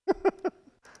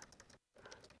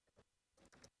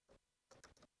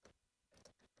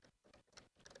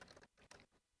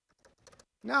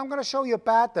 Now I'm going to show you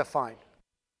bad define.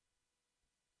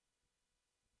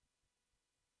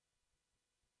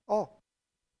 Oh,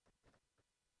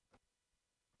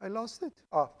 I lost it.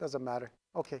 Oh, doesn't matter.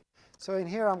 Okay, so in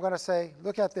here I'm going to say,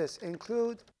 look at this,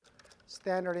 include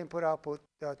standard input output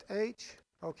dot h.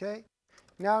 Okay,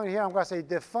 now in here I'm going to say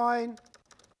define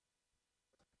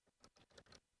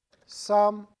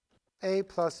sum a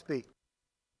plus b.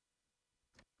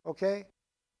 Okay,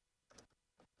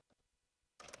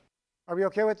 are we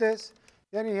okay with this?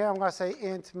 Then in here I'm going to say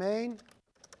int main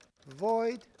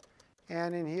void,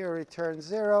 and in here return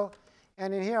 0.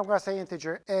 And in here I'm going to say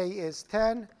integer a is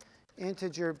 10,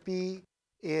 integer b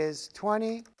is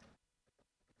 20.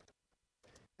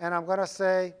 And I'm going to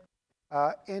say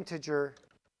integer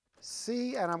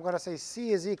c, and I'm going to say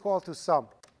c is equal to sum.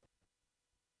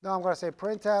 Now I'm going to say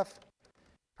printf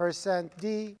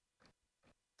 %d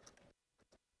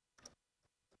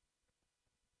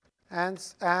and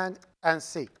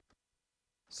c.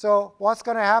 So what's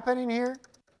going to happen in here?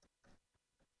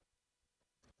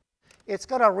 It's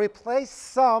going to replace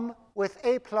sum with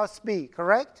a plus b,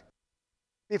 correct?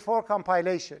 Before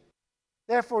compilation.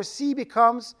 Therefore, c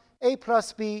becomes a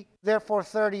plus b, therefore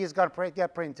 30 is going to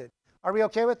get printed. Are we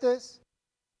okay with this?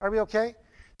 Are we okay?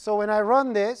 So when I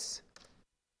run this,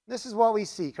 this is what we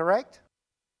see, correct?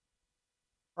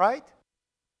 Right?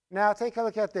 Now take a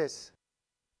look at this.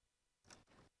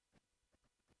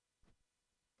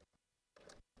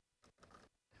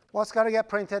 What's going to get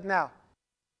printed now?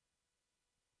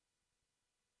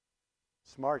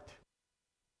 Smart.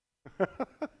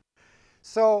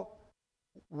 So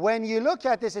when you look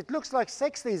at this, it looks like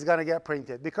 60 is going to get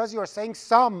printed because you're saying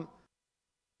sum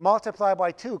multiplied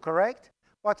by 2, correct?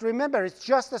 But remember, it's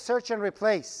just a search and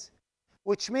replace,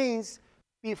 which means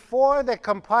before the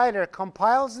compiler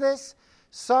compiles this,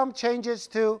 sum changes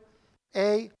to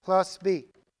a plus b.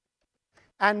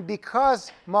 And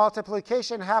because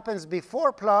multiplication happens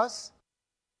before plus,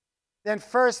 then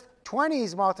first 20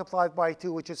 is multiplied by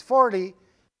 2, which is 40,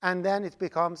 and then it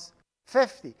becomes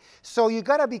 50. So you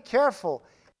got to be careful.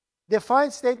 Define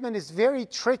statement is very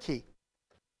tricky.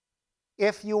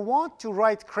 If you want to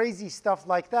write crazy stuff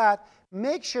like that,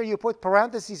 make sure you put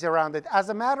parentheses around it. As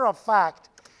a matter of fact,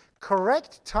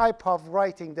 correct type of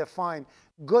writing define,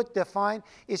 good define,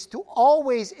 is to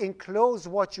always enclose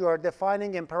what you are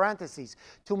defining in parentheses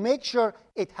to make sure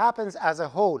it happens as a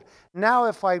whole. Now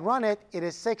if I run it, it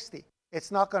is 60.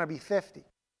 It's not going to be 50.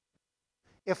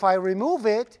 If I remove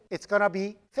it, it's going to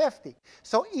be 50.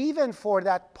 So even for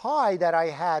that pi that I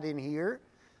had in here,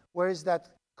 where is that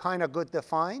kind of good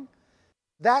define?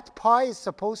 That pi is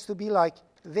supposed to be like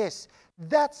this.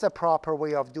 That's a proper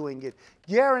way of doing it.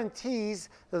 Guarantees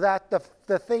that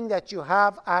the thing that you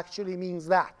have actually means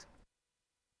that.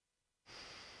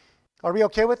 Are we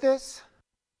okay with this?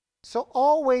 So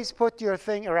always put your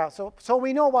thing around. So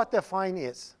we know what define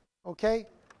is, okay?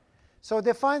 So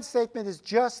define statement is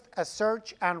just a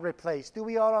search and replace. Do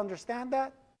we all understand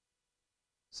that?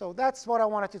 So that's what I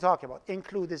wanted to talk about.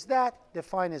 Include is that,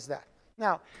 define is that.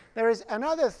 Now, there is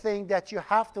another thing that you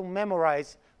have to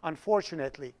memorize,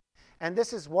 unfortunately. And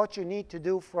this is what you need to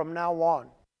do from now on.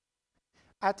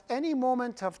 At any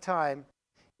moment of time,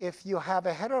 if you have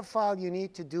a header file, you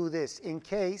need to do this in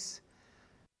case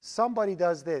somebody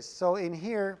does this. So in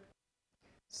here,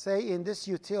 say in this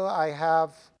util, I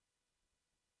have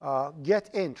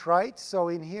get int, right? So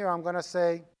in here, I'm going to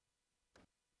say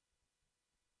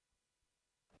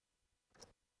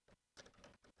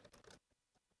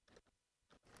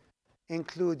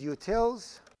include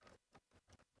utils,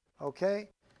 okay?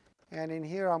 And in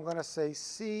here, I'm going to say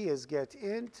C is get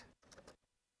int.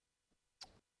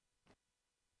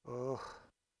 Oh,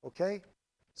 okay?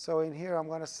 So in here, I'm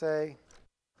going to say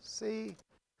C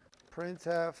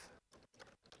printf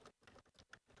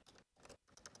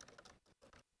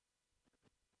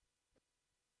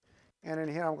and in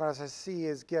here, I'm going to say C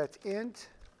is get int.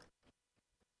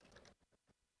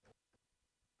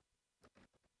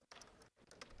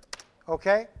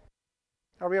 Okay?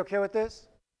 Are we okay with this?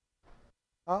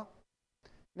 Huh?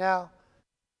 Now,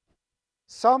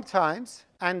 sometimes,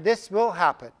 and this will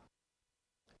happen,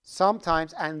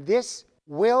 sometimes, and this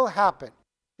will happen.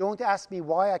 Don't ask me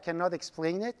why, I cannot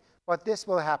explain it, but this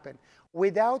will happen.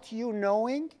 Without you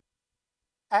knowing,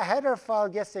 a header file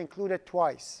gets included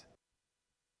twice.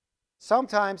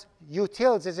 Sometimes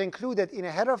utils is included in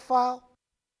a header file,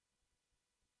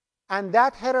 and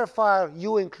that header file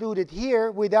you included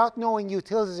here without knowing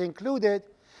utils is included,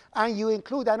 and you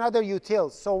include another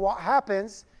utils. So what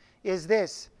happens is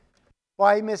this.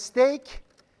 By mistake,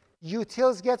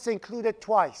 utils gets included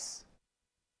twice.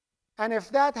 And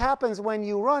if that happens when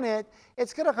you run it,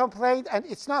 it's going to complain, and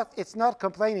it's not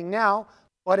complaining now,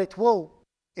 but it will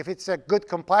if it's a good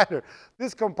compiler.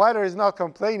 This compiler is not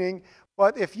complaining,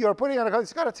 but if you're putting on a code,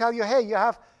 it's going to tell you, hey, you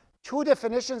have two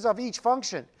definitions of each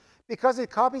function because it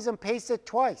copies and pastes it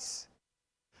twice.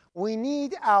 We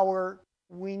need our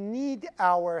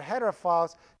header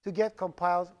files to get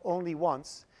compiled only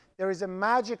once. There is a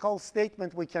magical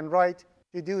statement we can write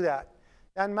to do that.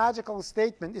 That magical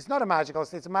statement, it's not a magical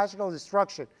statement, it's a magical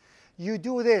instruction. You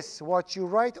do this, what you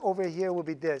write over here will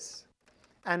be this,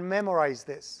 and memorize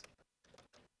this.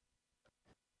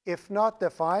 If not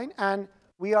defined, and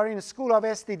we are in the school of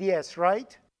STDS,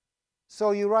 right?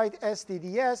 So you write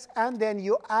STDS, and then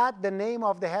you add the name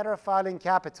of the header file in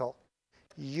capital.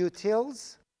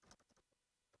 Utils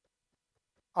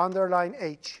underline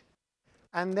H.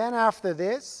 And then after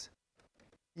this,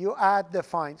 you add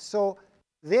define. So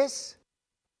this,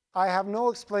 I have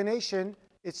no explanation.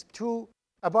 It's too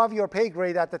above your pay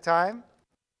grade at the time.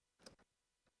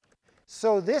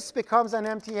 So this becomes an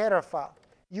empty header file.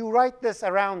 You write this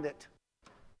around it.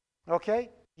 Okay?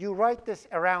 You write this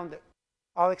around it.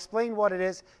 I'll explain what it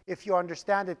is. If you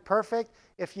understand it, perfect.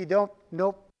 If you don't,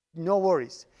 no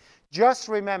worries. Just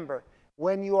remember,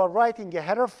 when you are writing a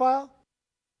header file,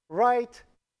 write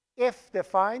if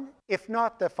defined, if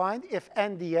not defined, if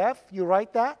NDF, you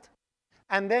write that.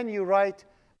 And then you write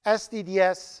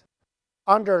STDS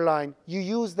underline. You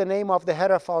use the name of the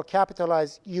header file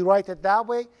capitalized. You write it that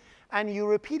way. And you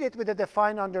repeat it with a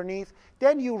define underneath.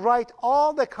 Then you write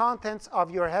all the contents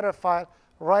of your header file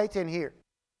right in here.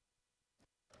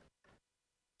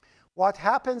 What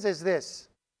happens is this.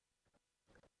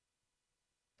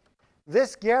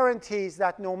 This guarantees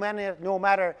that no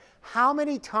matter how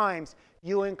many times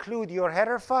you include your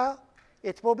header file,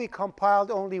 it will be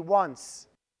compiled only once.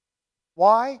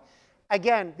 Why?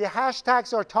 Again, the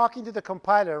hashtags are talking to the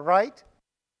compiler, right?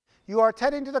 You are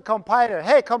telling to the compiler,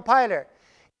 hey, compiler,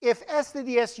 if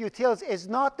stds utils is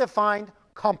not defined,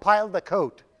 compile the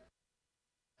code.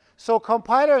 So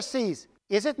compiler sees,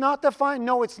 is it not defined?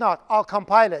 No, it's not. I'll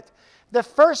compile it. The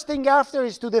first thing after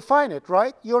is to define it,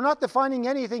 right? You're not defining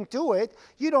anything to it.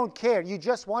 You don't care. You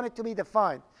just want it to be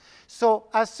defined. So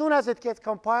as soon as it gets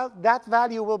compiled, that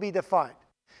value will be defined.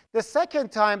 The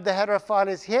second time the header file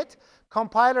is hit,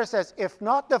 compiler says, if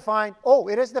not defined, oh,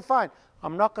 it is defined.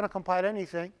 I'm not going to compile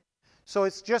anything. So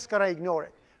it's just going to ignore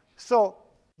it. So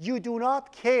you do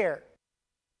not care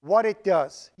what it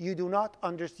does. You do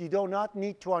not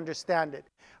need to understand it.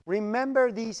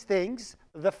 Remember these things,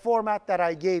 the format that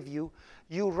I gave you.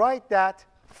 You write that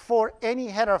for any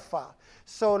header file.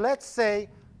 So let's say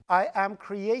I am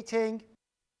creating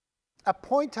a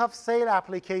point of sale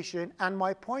application, and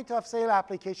my point of sale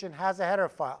application has a header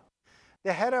file.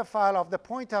 The header file of the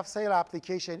point of sale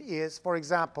application is, for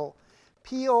example,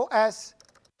 POS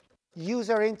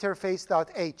user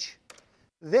interface.h.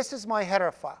 This is my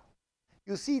header file.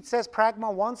 You see it says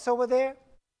pragma once over there?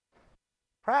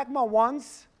 Pragma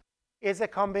once is a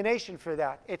combination for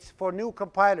that. It's for new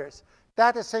compilers.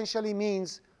 That essentially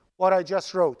means what I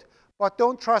just wrote. But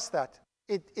don't trust that.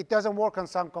 It doesn't work on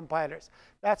some compilers.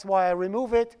 That's why I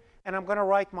remove it, and I'm going to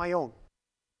write my own.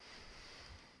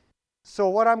 So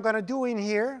what I'm going to do in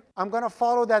here, I'm going to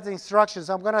follow that instructions.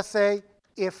 I'm going to say,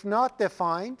 if not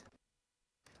defined,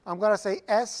 I'm going to say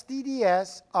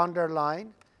stds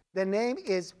underline. The name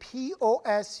is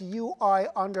POSUI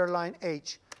underline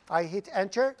H. I hit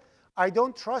enter. I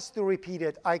don't trust to repeat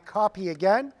it. I copy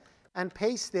again and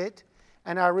paste it,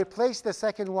 and I replace the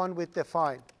second one with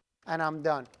define, and I'm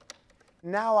done.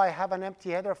 Now I have an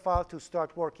empty header file to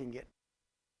start working it.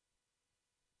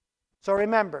 So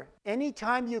remember,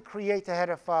 anytime you create a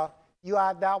header file, you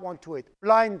add that one to it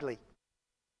blindly.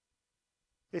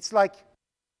 It's like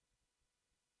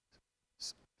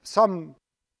some,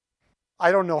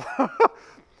 I don't know,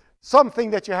 something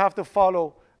that you have to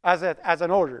follow as an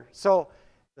order. So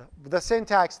the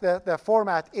syntax, the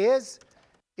format is,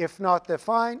 if not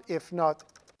defined, if not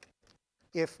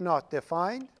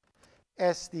defined,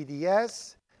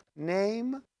 stds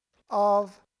name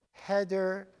of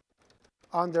header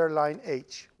underline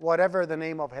H, whatever the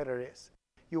name of header is.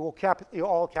 you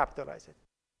all capitalize it.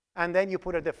 And then you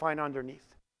put a define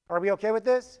underneath. Are we okay with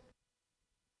this?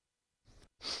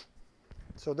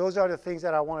 So those are the things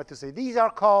that I wanted to say. These are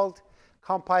called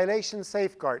compilation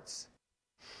safeguards.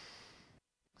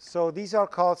 So these are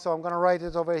called, so I'm going to write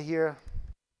it over here.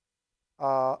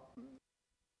 What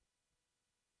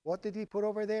did we put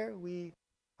over there?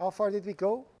 How far did we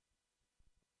go?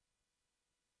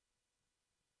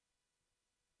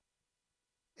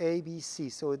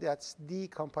 ABC. So that's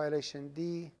decompilation.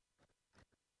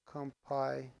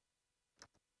 Decompile.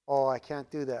 Oh, I can't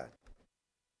do that.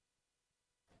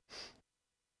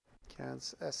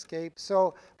 Can't escape.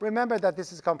 So remember that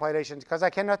this is compilation because I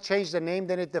cannot change the name,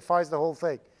 then it defies the whole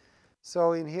thing.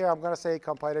 So in here, I'm going to say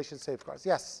compilation safeguards.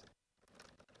 Yes.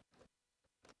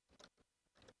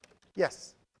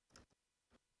 Yes.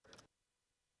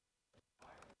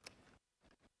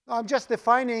 I'm just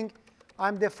defining,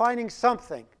 I'm defining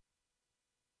something.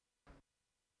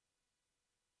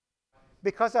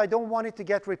 Because I don't want it to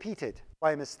get repeated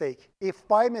by mistake. If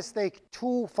by mistake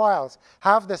 2 files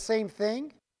have the same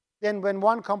thing, then when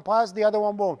one compiles, the other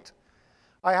one won't.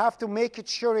 I have to make it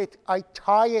sure I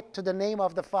tie it to the name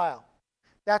of the file.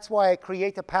 That's why I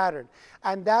create a pattern.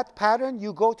 And that pattern,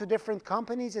 you go to different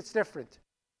companies, it's different.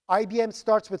 IBM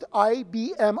starts with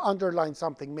IBM underline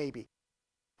something, maybe,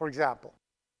 for example.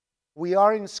 We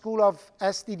are in school of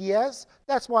STDS.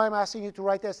 That's why I'm asking you to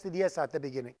write STDS at the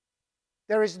beginning.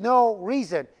 There is no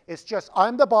reason. It's just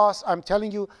I'm the boss. I'm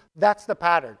telling you that's the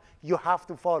pattern. You have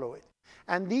to follow it.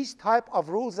 And these type of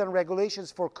rules and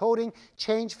regulations for coding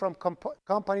change from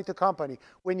company to company.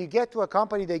 When you get to a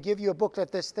company, they give you a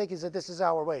booklet. This thing is that this is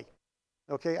our way.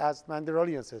 Okay, as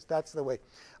Mandarolian says, that's the way.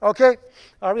 Okay,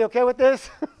 are we okay with this?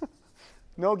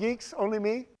 No geeks, only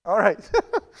me? All right.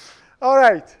 All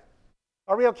right.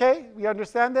 Are we okay? We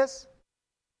understand this?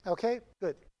 Okay,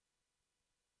 good.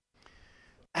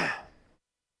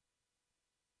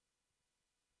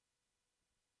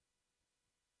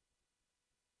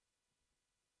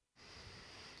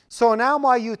 So now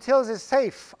my utils is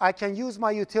safe. I can use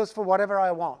my utils for whatever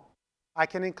I want. I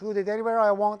can include it anywhere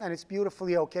I want, and it's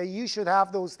beautifully okay. You should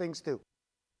have those things too.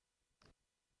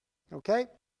 Okay?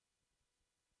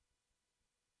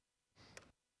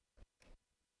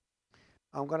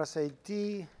 I'm going to say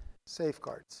D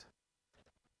safeguards.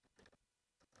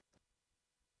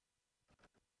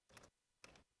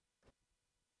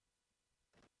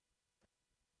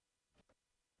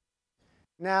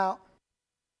 Now,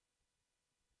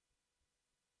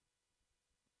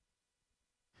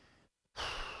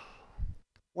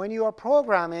 when you are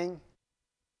programming,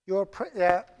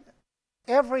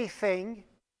 everything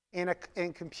in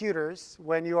computers,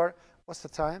 when you are, what's the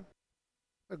time?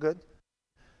 We're good.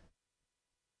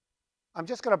 I'm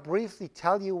just going to briefly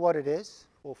tell you what it is.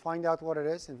 We'll find out what it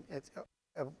is, and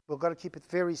we're going to keep it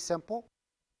very simple,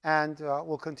 and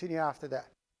we'll continue after that.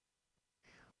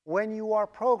 When you are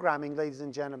programming, ladies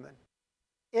and gentlemen,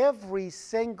 every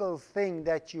single thing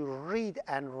that you read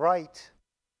and write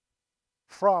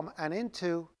from and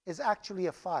into is actually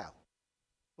a file,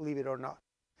 believe it or not.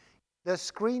 The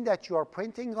screen that you are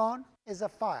printing on is a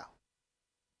file.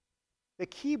 The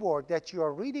keyboard that you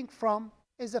are reading from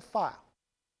is a file.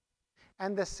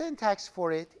 And the syntax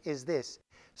for it is this.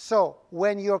 So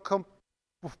when your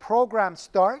program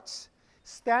starts,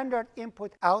 standard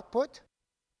input-output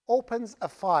opens a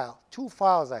file. 2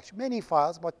 files, actually. Many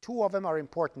files, but 2 of them are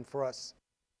important for us.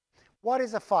 What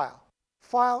is a file?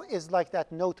 File is like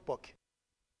that notebook.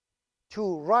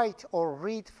 To write or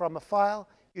read from a file,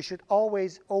 you should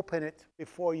always open it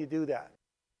before you do that.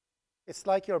 It's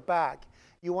like your bag.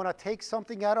 You want to take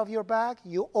something out of your bag,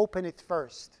 you open it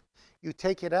first. You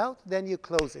take it out, then you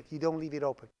close it. You don't leave it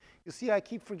open. You see, I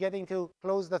keep forgetting to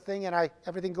close the thing and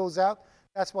everything goes out.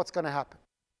 That's what's going to happen.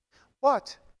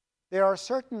 But there are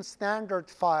certain standard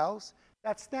files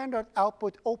that standard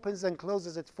output opens and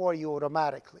closes it for you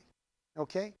automatically.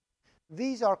 Okay?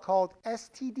 These are called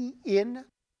std_in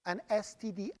and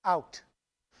std_out.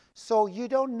 So you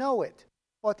don't know it,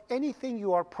 but anything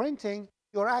you are printing,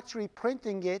 you're actually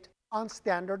printing it on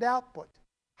standard output.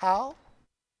 How?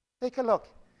 Take a look.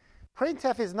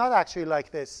 Printf is not actually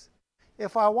like this.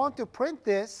 If I want to print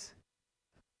this,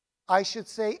 I should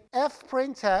say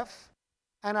fprintf,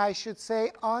 and I should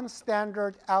say on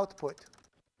standard output.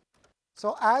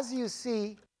 So as you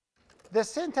see, the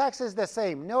syntax is the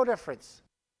same, no difference.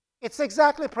 It's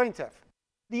exactly printf.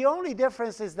 The only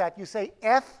difference is that you say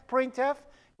fprintf,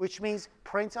 which means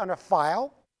print on a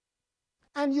file,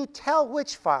 and you tell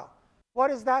which file.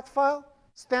 What is that file?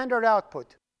 Standard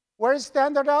output. Where is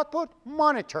standard output?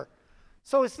 Monitor.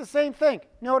 So it's the same thing,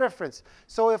 no difference.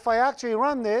 So if I actually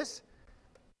run this,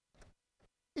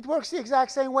 It works the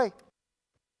exact same way.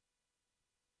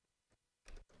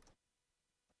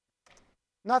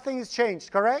 Nothing has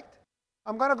changed, correct?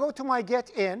 I'm going to go to my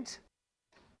getInt.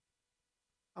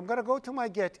 I'm going to go to my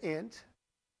getInt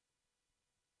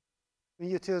in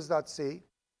utils.c.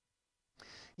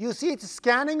 You see it's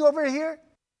scanning over here.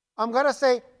 I'm going to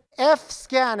say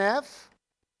fscanf.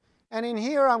 And in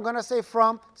here, I'm going to say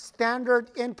from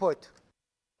standard input.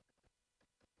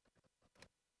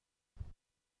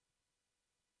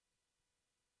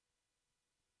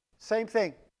 Same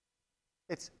thing.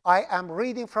 I am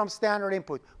reading from standard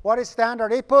input. What is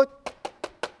standard input?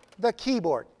 The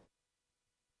keyboard.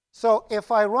 So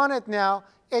if I run it now,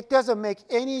 it doesn't make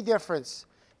any difference.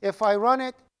 If I run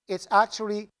it, it's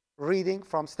actually reading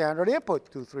from standard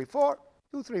input. 234,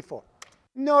 234.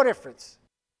 No difference.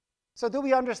 So do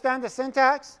we understand the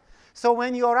syntax? So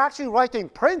when you're actually writing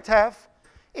printf,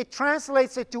 it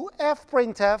translates it to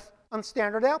fprintf on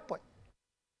standard output.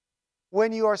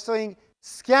 When you are saying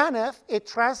scanf, it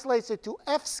translates it to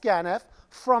fscanf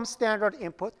from standard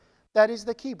input. That is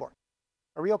the keyboard.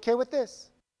 Are we okay with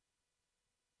this?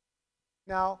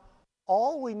 Now,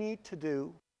 all we need to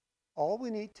do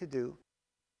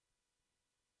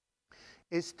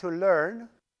is to learn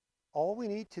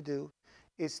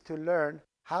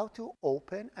how to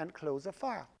open and close a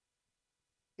file.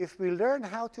 If we learn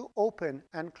how to open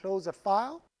and close a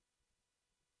file,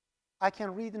 I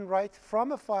can read and write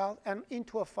from a file and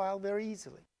into a file very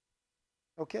easily.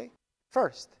 Okay?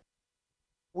 First,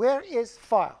 where is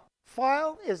file?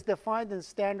 File is defined in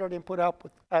standard input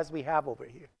output as we have over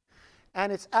here.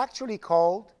 And it's actually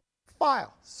called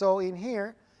file. So in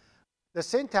here, the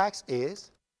syntax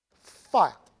is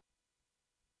file.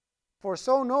 For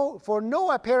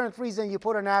no apparent reason, you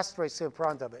put an asterisk in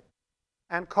front of it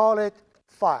and call it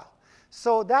file.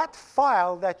 So that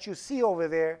file that you see over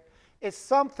there is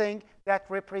something that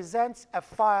represents a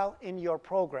file in your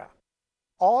program.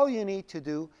 All you need to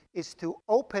do is to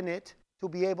open it to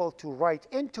be able to write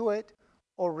into it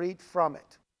or read from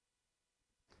it.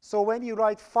 So when you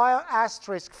write file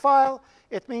asterisk file,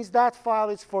 it means that file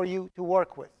is for you to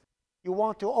work with. You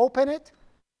want to open it,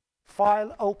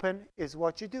 file open is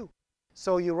what you do.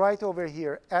 So you write over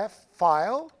here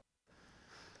file,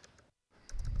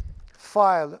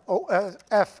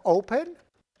 f open.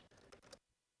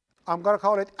 I'm going to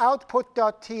call it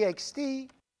output.txt.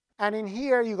 And in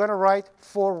here, you're going to write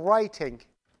for writing,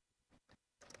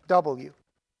 W.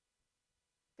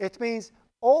 It means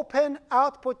open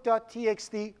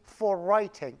output.txt for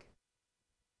writing.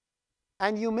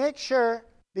 And you make sure,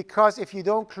 because if you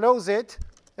don't close it,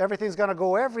 everything's going to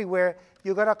go everywhere,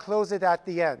 you're going to close it at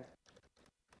the end.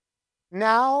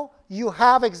 Now you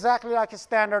have exactly like a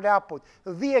standard output,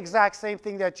 the exact same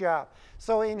thing that you have.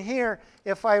 So in here,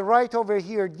 if I write over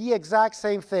here the exact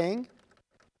same thing,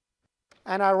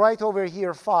 and I write over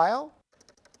here file,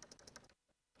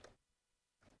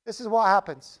 this is what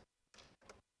happens.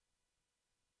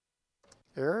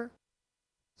 Error?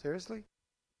 Seriously?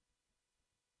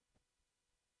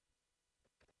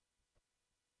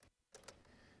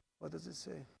 What does it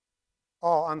say?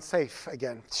 Oh, unsafe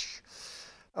again.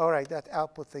 All right, that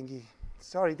output thingy.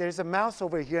 Sorry, there's a mouse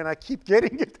over here, and I keep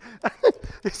getting it.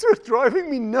 It's driving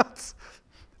me nuts.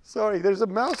 Sorry, there's a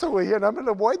mouse over here, and I'm going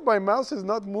to avoid my mouse is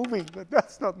not moving, but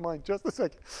that's not mine. Just a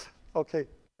second. OK,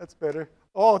 that's better.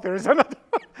 Oh, there is another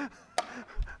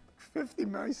 50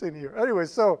 mice in here. Anyway,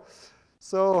 so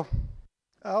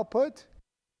output.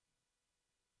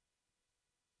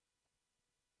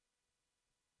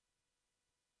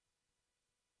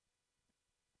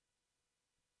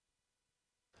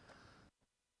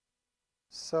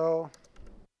 So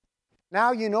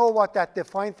now you know what that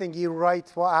define thing you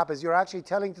write, what happens. You're actually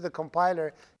telling to the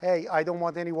compiler, hey, I don't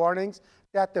want any warnings.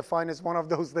 That define is one of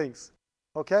those things.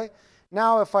 OK?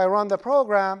 Now if I run the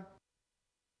program,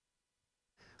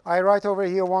 I write over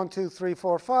here 1, 2, 3,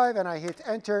 4, 5, and I hit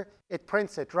enter. It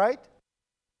prints it, right?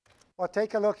 Well,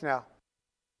 take a look now.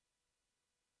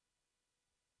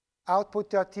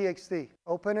 Output.txt.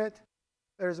 Open it.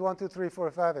 There's 1, 2, 3,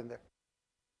 4, 5 in there.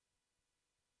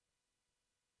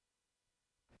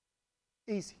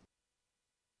 Easy.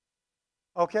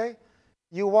 OK?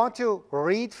 You want to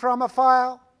read from a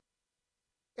file?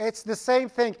 It's the same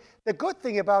thing. The good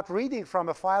thing about reading from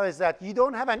a file is that you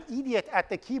don't have an idiot at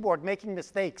the keyboard making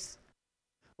mistakes.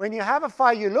 When you have a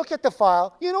file, you look at the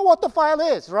file, you know what the file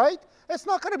is, right? It's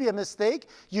not going to be a mistake.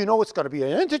 You know it's going to be an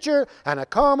integer, and a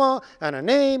comma, and a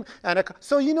name, and a...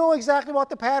 So you know exactly what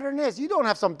the pattern is. You don't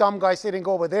have some dumb guy sitting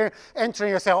over there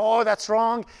entering and say, oh, that's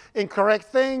wrong, incorrect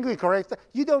thing, incorrect thing.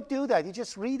 You don't do that. You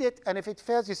just read it, and if it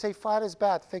fails, you say, file is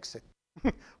bad, fix it.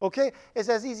 OK? It's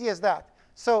as easy as that.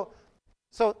 So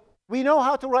We know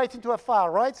how to write into a file,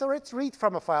 right? So let's read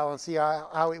from a file and see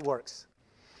how it works.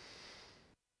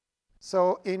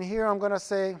 So in here, I'm going to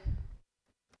say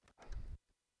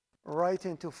write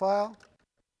into file.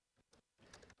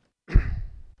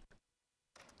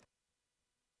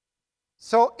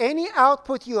 So any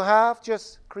output you have,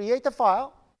 just create a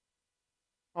file,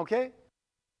 okay?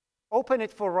 Open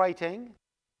it for writing,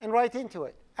 and write into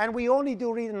it. And we only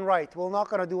do read and write. We're not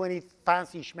going to do any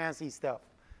fancy schmancy stuff,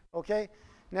 okay?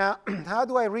 Now, how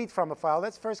do I read from a file?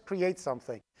 Let's first create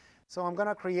something. So I'm going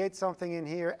to create something in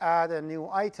here, add a new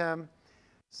item.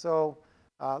 So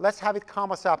let's have it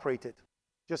comma separated,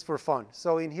 just for fun.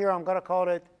 So in here, I'm going to call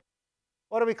it,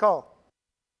 what do we call?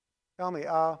 Tell me.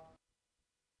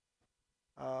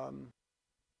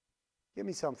 Give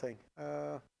me something.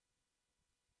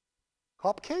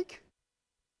 Cupcake?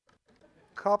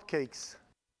 Cupcakes.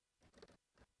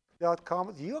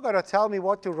 .com. You got to tell me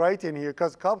what to write in here,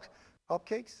 because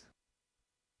cupcakes?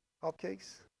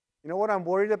 Cupcakes? You know what I'm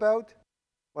worried about?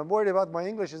 I'm worried about my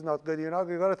English is not good. You know,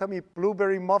 you got to tell me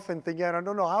blueberry muffin thing, and I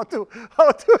don't know how to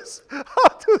spell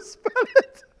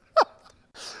it.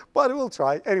 But we'll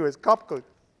try. Anyways, cupcake.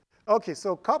 Okay,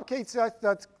 so cupcakes,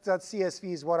 that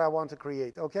CSV is what I want to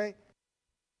create, okay?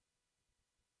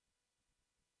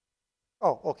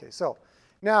 Oh, okay, so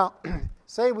now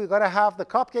say we're going to have the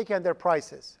cupcake and their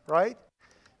prices, right?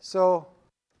 So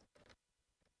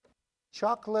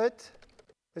chocolate,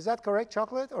 is that correct,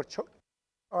 chocolate? Or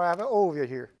I have an O over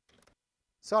here.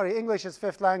 Sorry, English is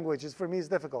fifth language. For me, it's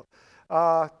difficult.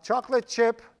 Chocolate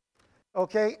chip,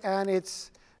 okay, and it's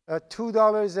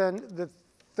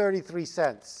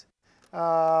 $2.33.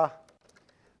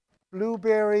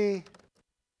 Blueberry,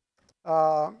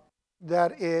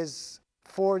 that is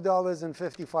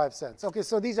 $4.55. Okay,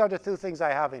 so these are the two things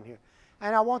I have in here.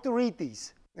 And I want to read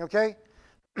these, okay?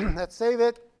 Let's save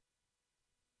it.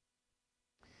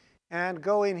 And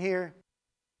go in here.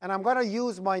 And I'm going to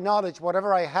use my knowledge,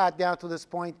 whatever I had down to this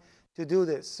point, to do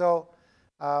this. So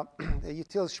the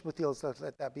utils, schmutils,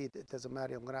 let that be. It doesn't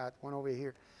matter. I'm going to add one over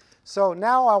here. So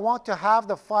now I want to have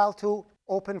the file to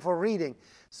open for reading.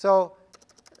 So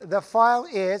the file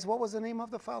is, what was the name of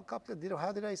the file?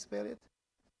 How did I spell it?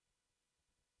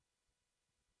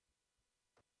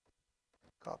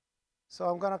 So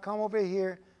I'm going to come over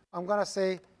here. I'm going to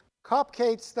say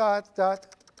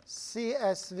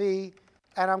cupcakes.csv,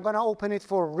 and I'm going to open it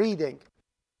for reading.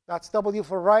 That's W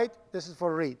for write. This is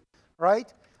for read,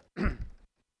 right? And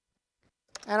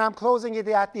I'm closing it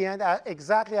at the end,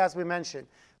 exactly as we mentioned.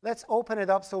 Let's open it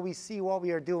up so we see what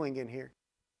we are doing in here.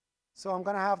 So I'm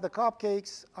going to have the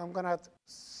cupcakes. I'm going to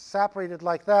separate it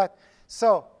like that.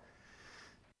 So,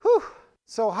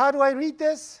 so how do I read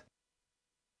this?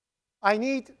 I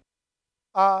need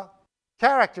a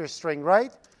character string,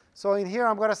 right? So in here,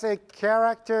 I'm going to say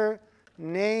character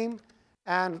name,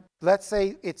 and let's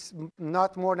say it's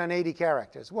not more than 80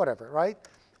 characters, whatever, right?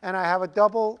 And I have a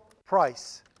double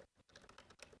price,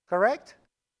 correct?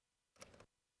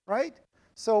 Right?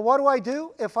 So what do I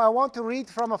do? If I want to read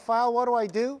from a file, what do I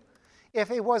do?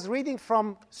 If it was reading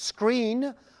from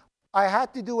screen, I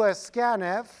had to do a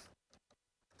scanf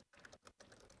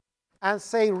and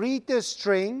say read the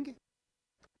string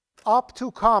up to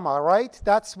comma, right?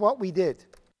 That's what we did.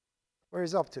 Where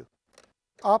is up to?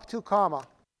 Up to comma.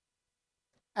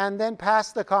 And then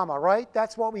past the comma, right?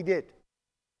 That's what we did.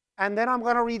 And then I'm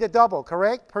going to read a double,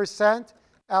 correct?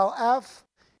 %LF.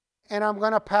 And I'm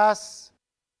going to pass,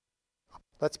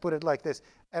 let's put it like this.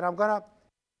 And I'm going to,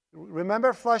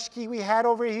 remember flush key we had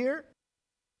over here?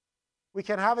 We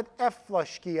can have it F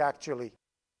flush key, actually.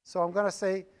 So I'm going to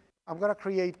say, I'm going to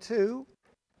create two.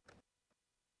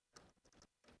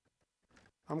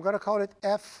 I'm going to call it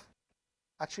F.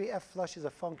 Actually, F flush is a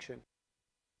function.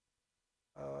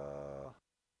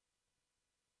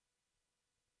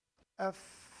 F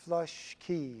flush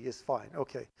key is fine.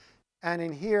 OK. And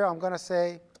in here, I'm going to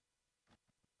say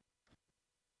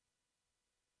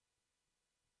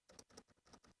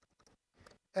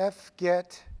F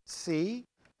get C.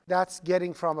 That's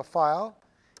getting from a file.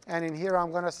 And in here,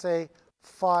 I'm going to say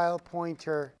file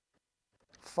pointer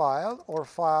file, or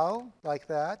file, like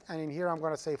that. And in here, I'm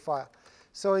going to say file.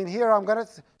 So in here, I'm going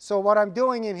to, so what I'm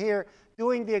doing in here,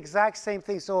 doing the exact same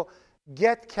thing. So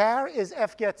get char is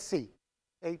F get C.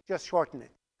 They just shorten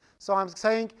it. So I'm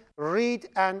saying read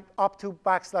and up to /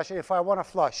 if I want to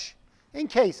flush. In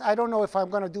case, I don't know if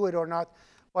I'm going to do it or not,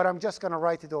 but I'm just going to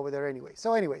write it over there anyway.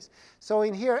 So anyways, so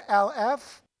in here,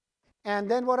 LF. And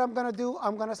then what I'm going to do,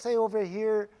 I'm going to say over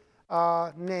here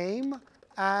name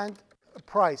and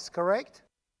price, correct?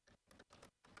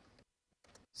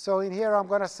 So in here, I'm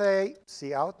going to say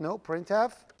cout, no,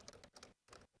 printf,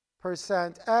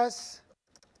 %s,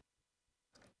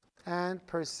 and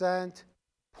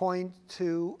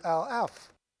 %.2LF.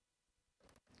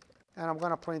 And I'm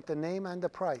going to print the name and the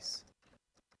price.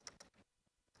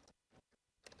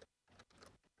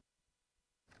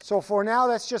 So for now,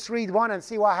 let's just read one and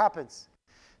see what happens.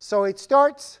 So it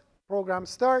starts, program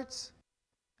starts.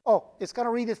 Oh, it's going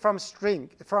to read it from screen.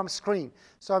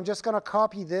 So I'm just going to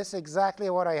copy this, exactly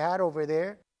what I had over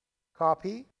there.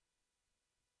 Copy.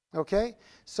 Okay,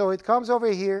 so it comes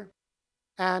over here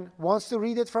and wants to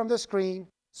read it from the screen.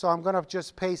 So I'm going to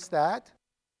just paste that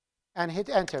and hit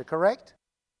enter, correct?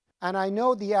 And I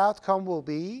know the outcome will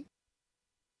be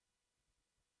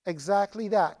exactly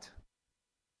that.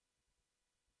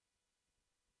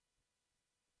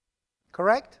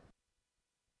 Correct?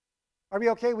 Are we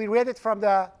okay? We read it from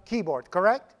the keyboard,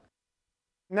 correct?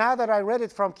 Now that I read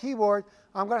it from keyboard,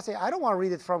 I'm going to say, I don't want to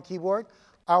read it from keyboard.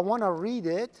 I want to read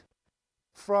it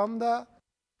from the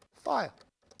file.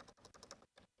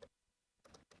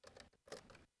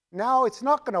 Now it's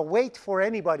not going to wait for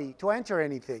anybody to enter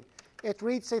anything. It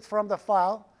reads it from the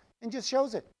file and just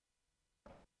shows it.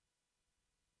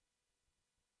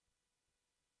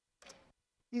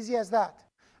 Easy as that.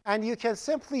 And you can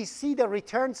simply see the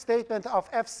return statement of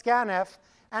fscanf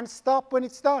and stop when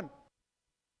it's done.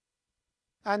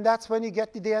 And that's when you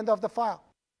get to the end of the file.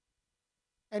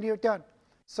 And you're done.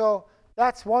 So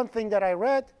that's one thing that I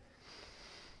read.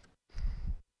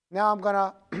 Now I'm going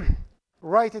to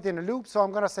write it in a loop. So I'm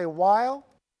going to say while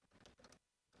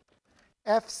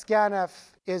fscanf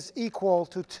is equal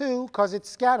to 2, because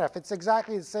it's scanf. It's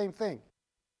exactly the same thing.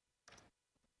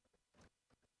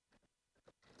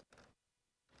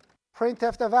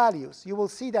 Printf the values. You will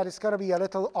see that it's going to be a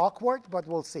little awkward, but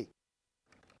we'll see.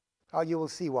 You will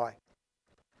see why.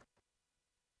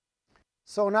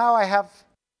 So now I have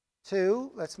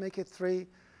 2. Let's make it 3.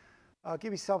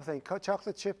 Give me something.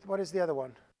 Chocolate chip. What is the other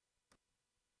one?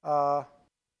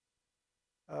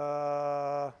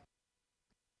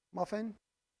 Muffin.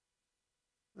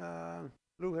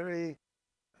 Blueberry.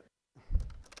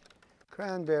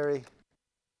 Cranberry.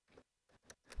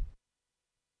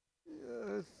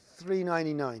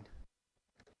 $3.99.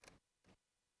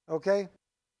 Okay?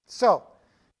 So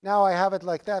now I have it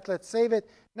like that. Let's save it.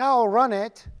 Now I'll run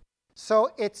it. So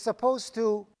it's supposed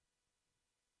to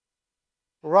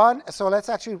run. So let's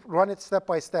actually run it step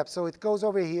by step. So it goes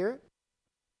over here.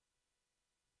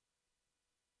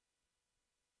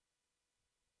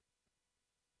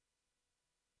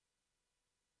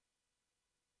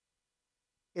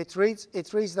 It reads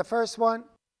the first one,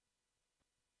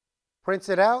 prints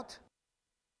it out,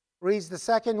 reads the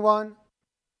second one,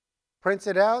 prints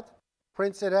it out,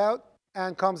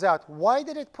 and comes out. Why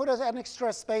did it put us an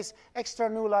extra space, extra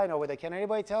new line over there? Can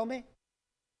anybody tell me?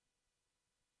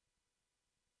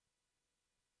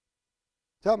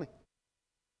 Tell me.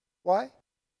 Why?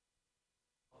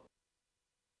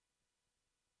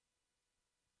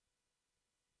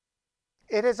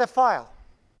 It is a file,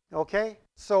 okay?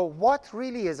 So what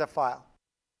really is a file?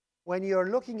 When you're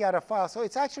looking at a file, so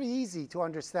it's actually easy to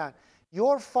understand.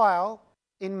 Your file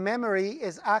in memory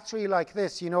is actually like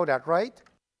this. You know that, right?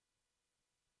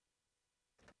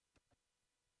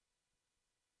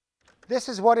 This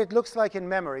is what it looks like in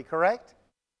memory, correct?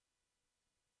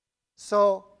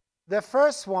 So the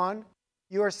first one,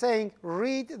 you're saying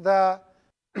read the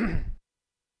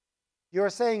you're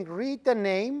saying read the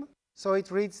name, so it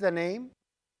reads the name.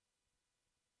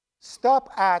 Stop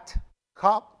at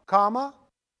comma,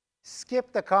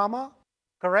 skip the comma,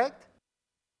 correct?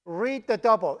 Read the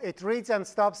double. It reads and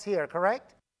stops here,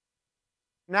 correct?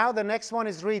 Now the next one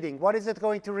is reading. What is it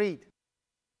going to read?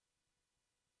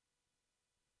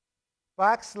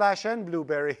 \n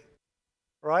blueberry,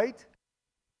 right?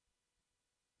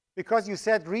 Because you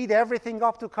said read everything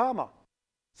up to comma.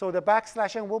 So the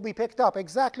 \n will be picked up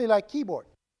exactly like keyboard.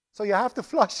 So you have to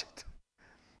flush it.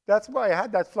 That's why I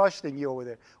had that flush thingy over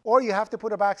there. Or you have to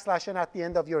put a \n at the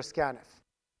end of your scanf.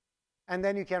 And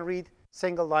then you can read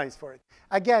single lines for it.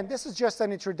 Again, this is just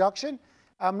an introduction.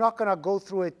 I'm not going to go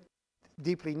through it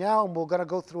deeply now, and we're going to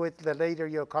go through it the later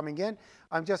you're coming in.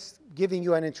 I'm just giving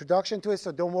you an introduction to it,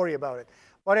 so don't worry about it.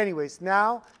 But anyways,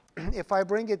 now, if I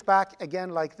bring it back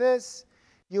again like this,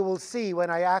 you will see when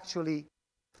I actually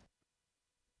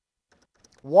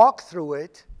walk through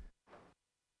it,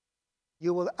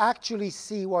 you will actually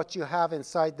see what you have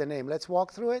inside the name. Let's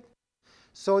walk through it.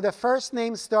 So the first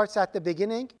name starts at the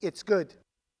beginning. It's good.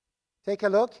 Take a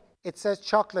look. It says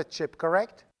chocolate chip,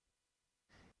 correct?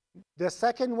 The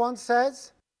second one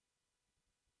says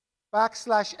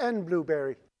 \n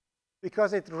blueberry,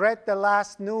 because it read the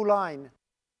last new line.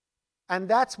 And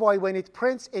that's why when it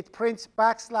prints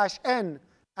 \n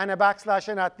and a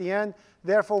 \n at the end.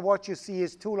 Therefore, what you see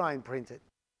is 2-line printed.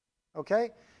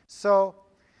 Okay? So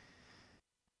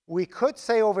we could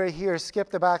say over here, skip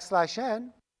the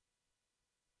 \n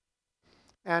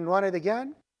and run it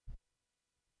again.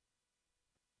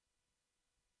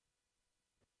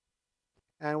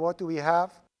 And what do we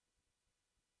have?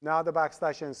 Now the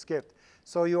 \n skipped.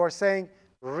 So you are saying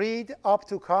read up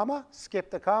to comma,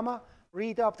 skip the comma,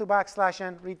 read up to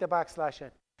 \n, read the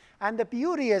 \n. And the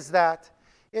beauty is that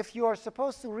if you are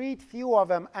supposed to read few of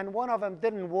them and one of them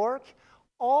didn't work,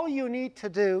 all you need to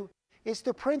do is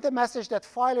to print a message that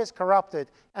file is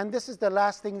corrupted, and this is the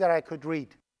last thing that I could read.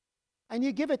 And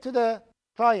you give it to the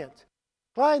client.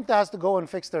 Client has to go and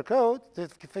fix their code, to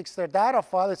fix their data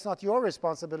file. It's not your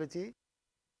responsibility.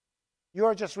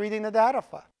 You're just reading the data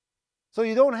file. So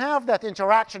you don't have that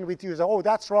interaction with users. Oh,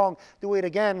 that's wrong, do it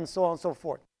again, and so on and so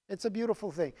forth. It's a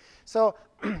beautiful thing. So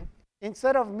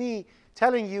instead of me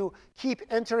telling you, keep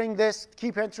entering this,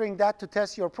 keep entering that to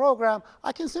test your program,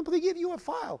 I can simply give you a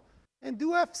file and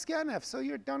do scanf, so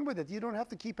you're done with it. You don't have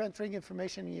to keep entering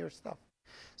information in your stuff.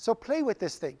 So play with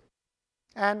this thing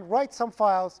and write some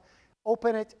files,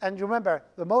 open it, and remember,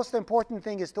 the most important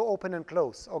thing is to open and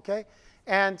close, okay?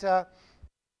 And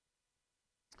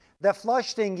the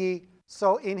flush thingy,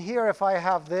 so in here, if I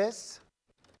have this,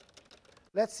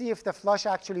 let's see if the flush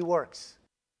actually works.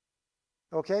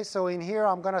 Okay, so in here,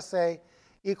 I'm going to say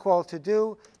equal to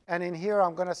do, and in here,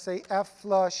 I'm going to say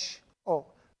fflush. Oh,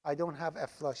 I don't have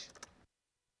fflush.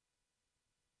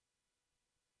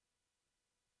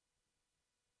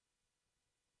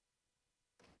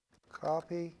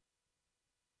 Copy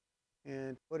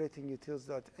and put it in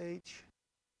utils.h.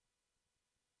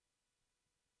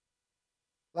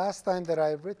 Last time that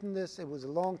I've written this, it was a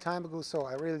long time ago, so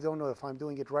I really don't know if I'm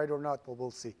doing it right or not, but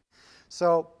we'll see.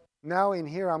 So now in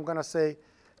here, I'm going to say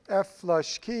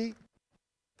fflush key,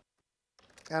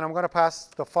 and I'm going to pass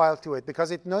the file to it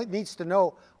because it needs to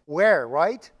know where,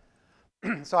 right?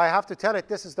 So I have to tell it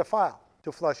this is the file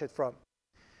to flush it from.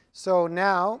 So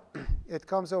now it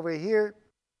comes over here,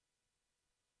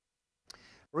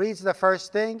 reads the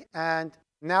first thing, and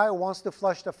now it wants to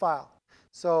flush the file.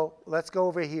 So let's go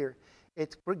over here.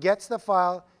 It gets the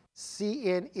file,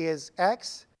 cin is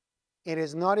x. It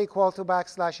is not equal to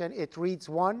 \n. It reads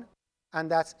 1,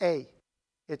 and that's a.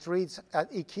 It reads.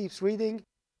 It keeps reading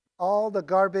all the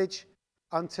garbage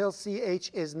until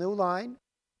ch is new line.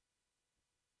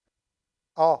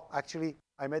 Oh, actually,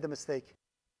 I made a mistake.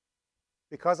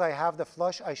 Because I have the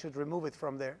flush, I should remove it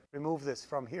from there. Remove this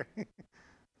from here.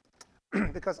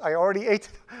 Because I already ate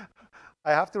it.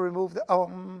 I have to remove the,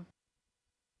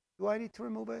 do I need to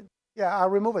remove it? Yeah, I'll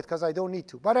remove it because I don't need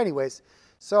to. But anyways,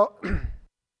 so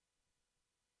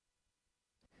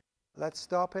let's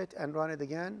stop it and run it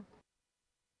again.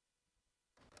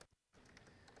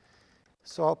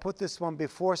 So I'll put this one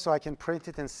before so I can print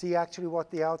it and see actually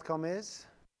what the outcome is.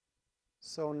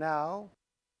 So now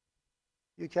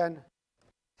you can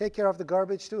take care of the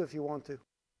garbage too if you want to.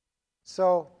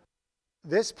 So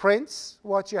this prints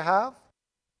what you have,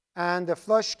 and the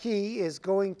flush key is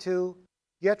going to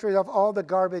get rid of all the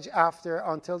garbage after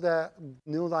until the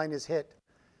new line is hit.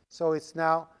 So it's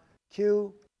now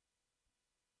Q,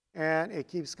 and it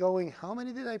keeps going. How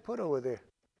many did I put over there?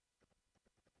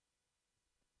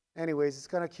 Anyways, it's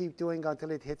going to keep doing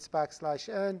until it hits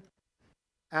 \n,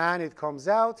 and it comes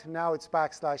out. Now it's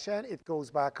 \n. It goes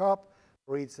back up,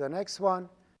 reads the next one,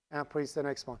 and prints the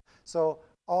next one. So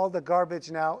all the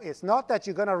garbage now, it's not that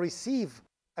you're going to receive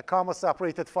a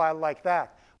comma-separated file like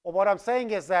that. But what I'm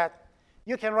saying is that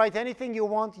you can write anything you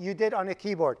want you did on a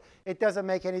keyboard. It doesn't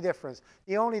make any difference.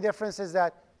 The only difference is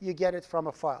that you get it from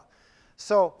a file.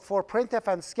 So for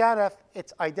printf and scanf,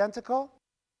 it's identical.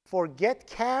 For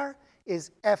getchar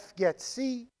is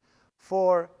fgetc.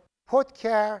 For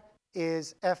putchar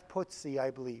is fputc,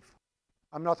 I believe.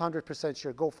 I'm not 100%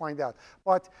 sure. Go find out.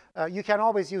 But you can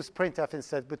always use printf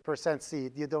instead with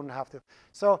 %c. You don't have to.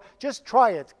 So just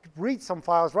try it. Read some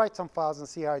files, write some files, and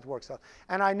see how it works out.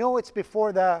 And I know it's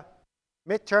before the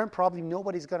midterm. Probably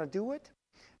nobody's going to do it.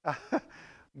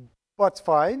 But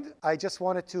fine. I just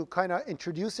wanted to kind of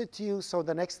introduce it to you so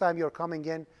the next time you're coming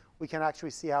in, we can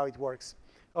actually see how it works.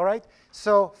 All right?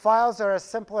 So files are as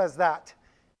simple as that.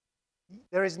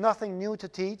 There is nothing new to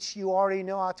teach. You already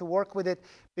know how to work with it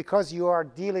because you are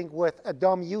dealing with a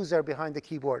dumb user behind the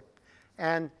keyboard.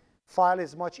 And file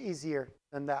is much easier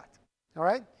than that. All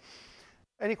right?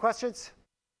 Any questions?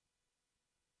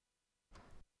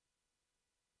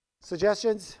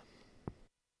 Suggestions?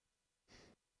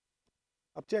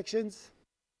 Objections?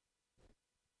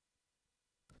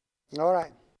 All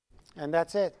right. And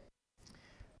that's it.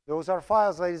 Those are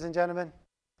files, ladies and gentlemen.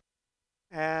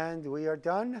 And we are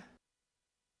done.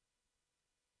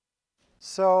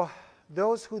 So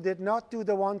those who did not do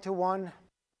the one-to-one,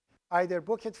 either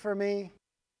book it for me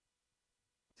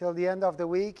till the end of the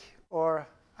week, or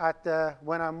at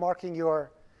when I'm marking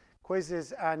your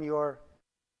quizzes and your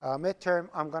midterm,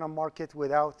 I'm going to mark it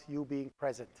without you being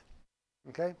present.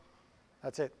 Okay?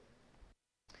 That's it.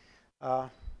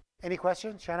 Any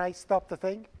questions? Can I stop the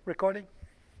thing, recording?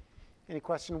 Any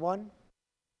question 1?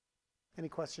 Any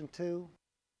question 2?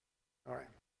 All right.